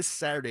this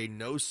Saturday,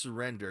 No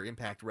Surrender,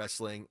 Impact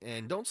Wrestling.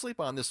 And don't sleep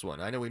on this one.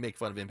 I know we make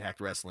fun of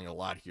Impact Wrestling a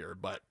lot here,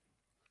 but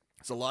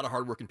it's a lot of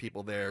hardworking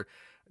people there.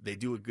 They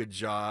do a good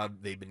job.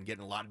 They've been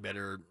getting a lot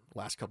better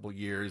last couple of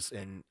years,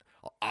 and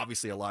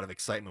obviously a lot of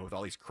excitement with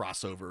all these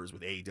crossovers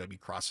with AEW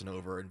crossing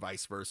over and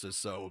vice versa.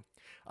 So,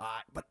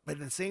 but at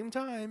the same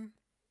time,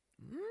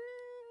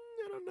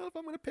 I don't know if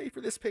I'm going to pay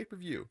for this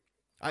pay-per-view.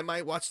 I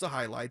might watch the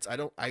highlights.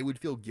 I would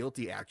feel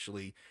guilty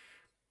actually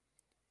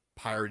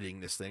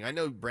pirating this thing. I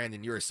know,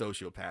 Brandon, you're a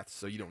sociopath,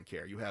 so you don't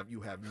care. You have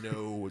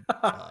no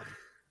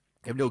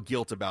no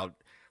guilt about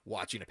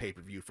watching a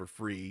pay-per-view for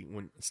free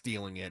when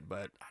stealing it.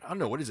 But I don't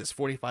know, what is this,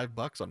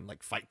 $45 on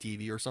like Fight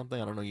TV or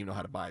something? I don't know, you know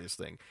how to buy this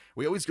thing.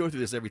 We always go through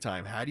this every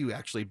time. How do you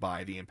actually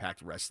buy the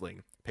Impact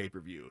Wrestling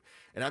pay-per-view?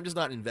 And I'm just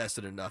not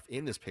invested enough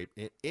in this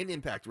in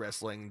Impact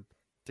Wrestling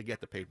to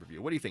get the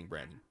pay-per-view. What do you think,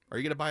 Brandon? Are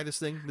you going to buy this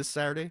thing this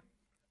Saturday?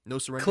 No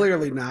Surrender?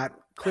 Clearly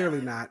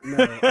not.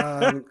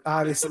 No.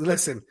 Obviously,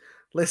 listen,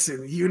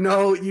 you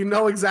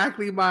know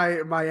exactly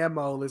my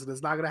MO. Listen,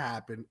 it's not going to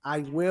happen. I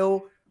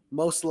will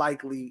most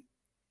likely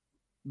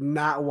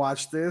not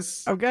watch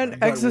this. I've got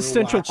an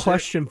existential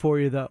question for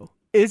you, though.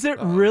 Is it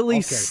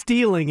really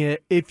stealing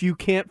it if you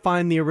can't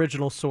find the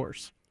original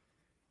source?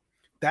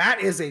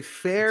 That is a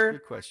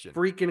fair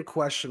freaking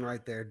question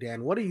right there,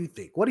 Dan. What do you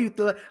think?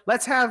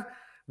 Let's have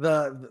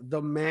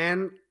the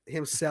man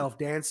himself,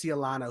 Dan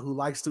Cialana, who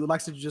likes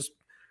to just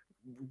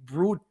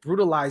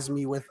brutalize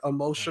me with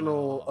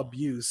emotional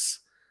abuse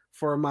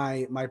for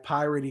my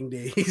pirating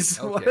days.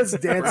 Okay. What does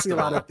Dan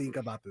Cialana think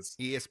about this?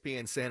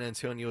 ESPN San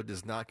Antonio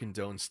does not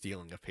condone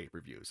stealing of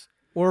pay-per-views.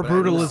 Or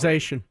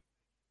brutalization.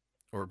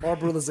 Or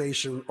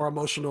brutalization or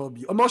emotional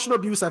abuse. Emotional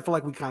abuse, I feel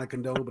like we kind of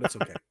condone, but it's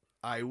okay.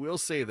 I will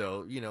say,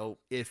 though,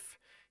 if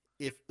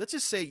let's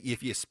just say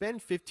if you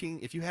spend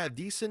if you have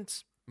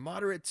decent,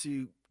 moderate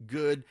to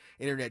good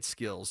internet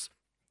skills,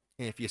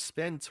 and if you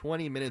spend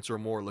 20 minutes or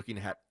more looking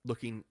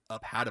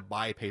up how to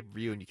buy a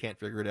pay-per-view and you can't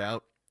figure it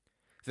out,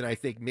 then I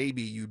think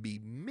maybe you'd be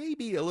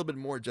a little bit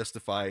more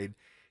justified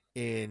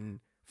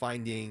in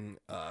finding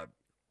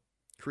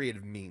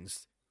creative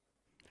means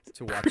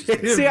to watch.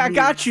 See, I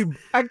got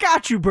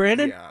you,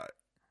 Brandon. Yeah,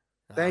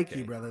 Thank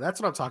you, brother.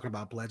 That's what I'm talking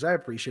about, Pledge. I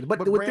appreciate it. But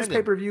with Brandon, this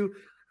pay-per-view,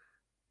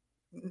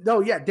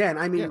 Dan,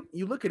 I mean,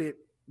 you look at it,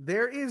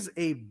 there is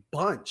a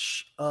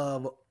bunch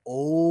of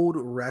old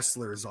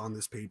wrestlers on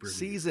this pay-per-view.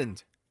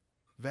 Seasoned.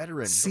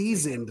 Veteran.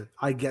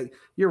 I get.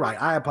 You're right.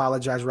 I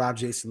apologize, Rob,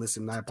 Jason.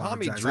 Listen, I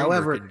apologize. Tommy Dreamer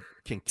However,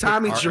 can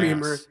Tommy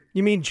Dreamer. Ass.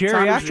 You mean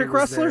geriatric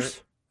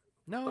wrestlers?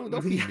 No,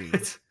 don't be mean.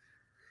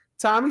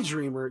 Tommy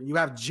Dreamer. You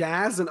have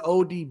Jazz and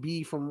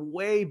ODB from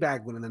way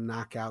back when in the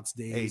Knockouts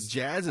days. Hey,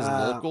 Jazz is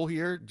local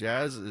here.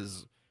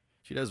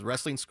 She does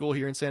wrestling school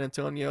here in San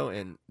Antonio.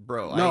 And,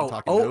 bro, I ain't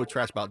talking no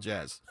trash about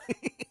Jazz.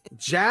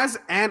 Jazz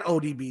and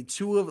ODB,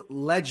 two of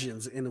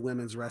legends in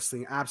women's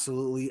wrestling.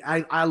 Absolutely.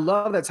 I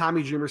love that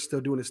Tommy Dreamer's still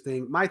doing his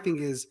thing. My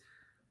thing is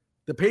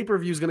the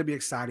pay-per-view is going to be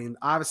exciting.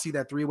 Obviously,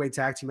 that three-way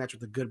tag team match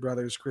with the Good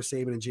Brothers, Chris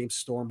Sabin and James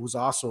Storm, who's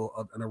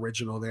also an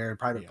original there, and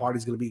Private Party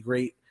is going to be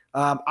great.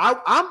 I'm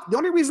the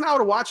only reason I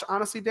would watch,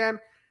 honestly, Dan,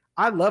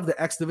 I love the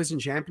X Division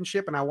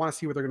Championship, and I want to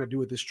see what they're going to do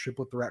with this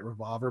triple threat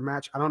revolver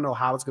match. I don't know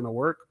how it's going to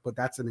work, but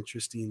that's an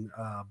interesting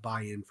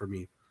buy-in for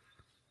me.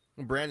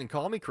 Brandon,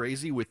 call me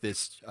crazy with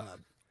this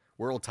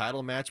world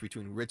title match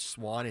between Rich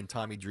Swann and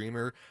Tommy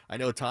Dreamer. I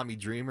know Tommy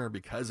Dreamer,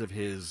 because of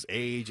his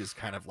age, is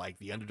kind of like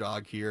the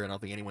underdog here. I don't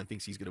think anyone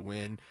thinks he's going to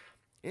win.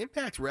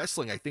 Impact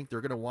Wrestling, I think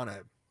they're going to want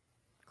to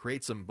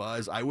create some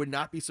buzz. I would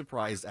not be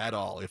surprised at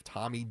all if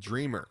Tommy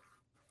Dreamer,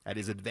 at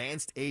his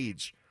advanced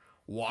age,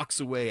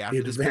 walks away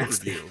after this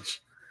pay-per-view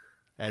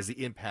as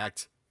the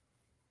Impact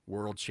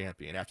World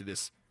Champion after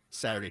this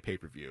Saturday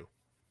pay-per-view.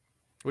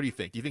 What do you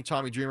think? Do you think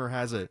Tommy Dreamer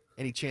has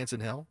any chance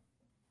in hell?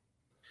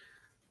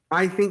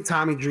 I think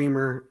Tommy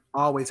Dreamer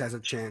always has a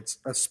chance,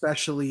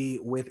 especially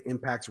with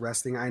Impact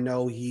Wrestling. I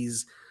know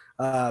he's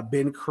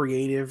been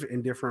creative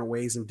in different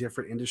ways in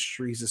different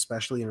industries,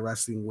 especially in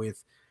wrestling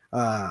with,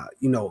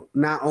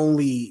 not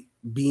only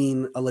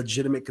being a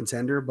legitimate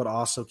contender, but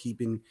also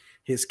keeping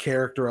his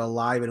character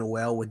alive and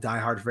well with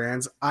diehard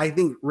fans. I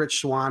think Rich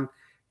Swann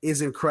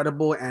is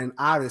incredible, and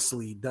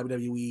obviously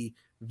WWE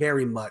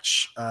very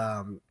much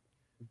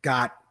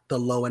got the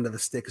low end of the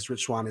stick because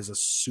Rich Swann is a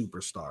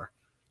superstar.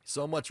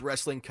 So much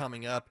wrestling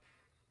coming up,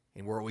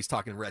 and we're always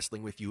talking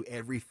wrestling with you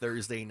every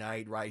Thursday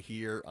night right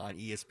here on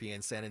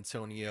ESPN San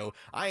Antonio.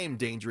 I am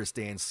Dangerous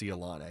Dan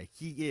Cialana.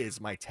 He is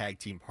my tag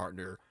team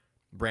partner,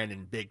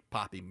 Brandon Big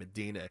Papi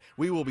Medina.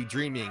 We will be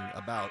dreaming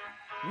about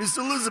Miss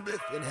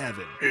Elizabeth in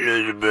heaven.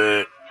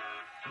 Elizabeth.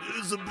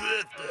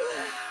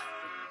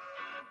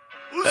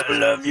 I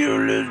love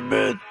you,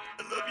 Elizabeth.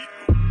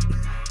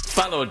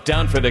 Follow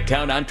Down for the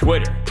Count on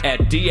Twitter at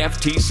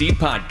DFTC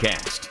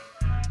Podcast.